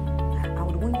to you. I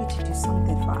would want you to do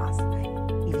something for us.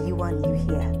 If you are new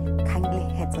here, kindly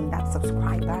hit on that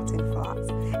subscribe button for us,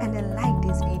 and then like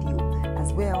this video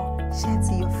as well. Share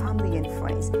to your family and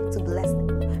friends to bless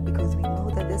them, because we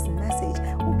know that this message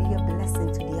will be a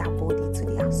blessing to their body, to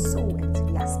their soul, and to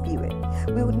their spirit.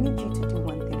 We would need you to do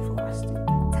one thing for us too.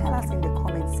 Tell us in the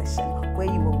comment section where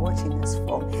you were watching us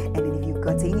from, and then if you've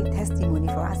got any testimony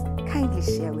for us, kindly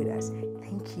share with us.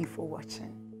 Thank you for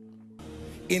watching.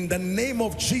 In the name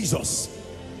of Jesus,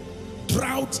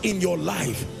 drought in your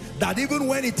life, that even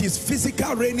when it is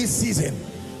physical rainy season,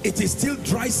 it is still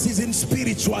dry season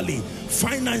spiritually,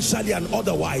 financially, and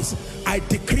otherwise, I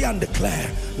decree and declare,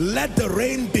 let the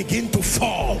rain begin to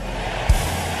fall.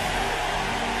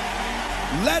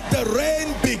 Let the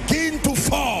rain begin to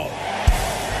fall.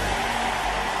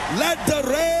 Let the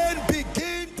rain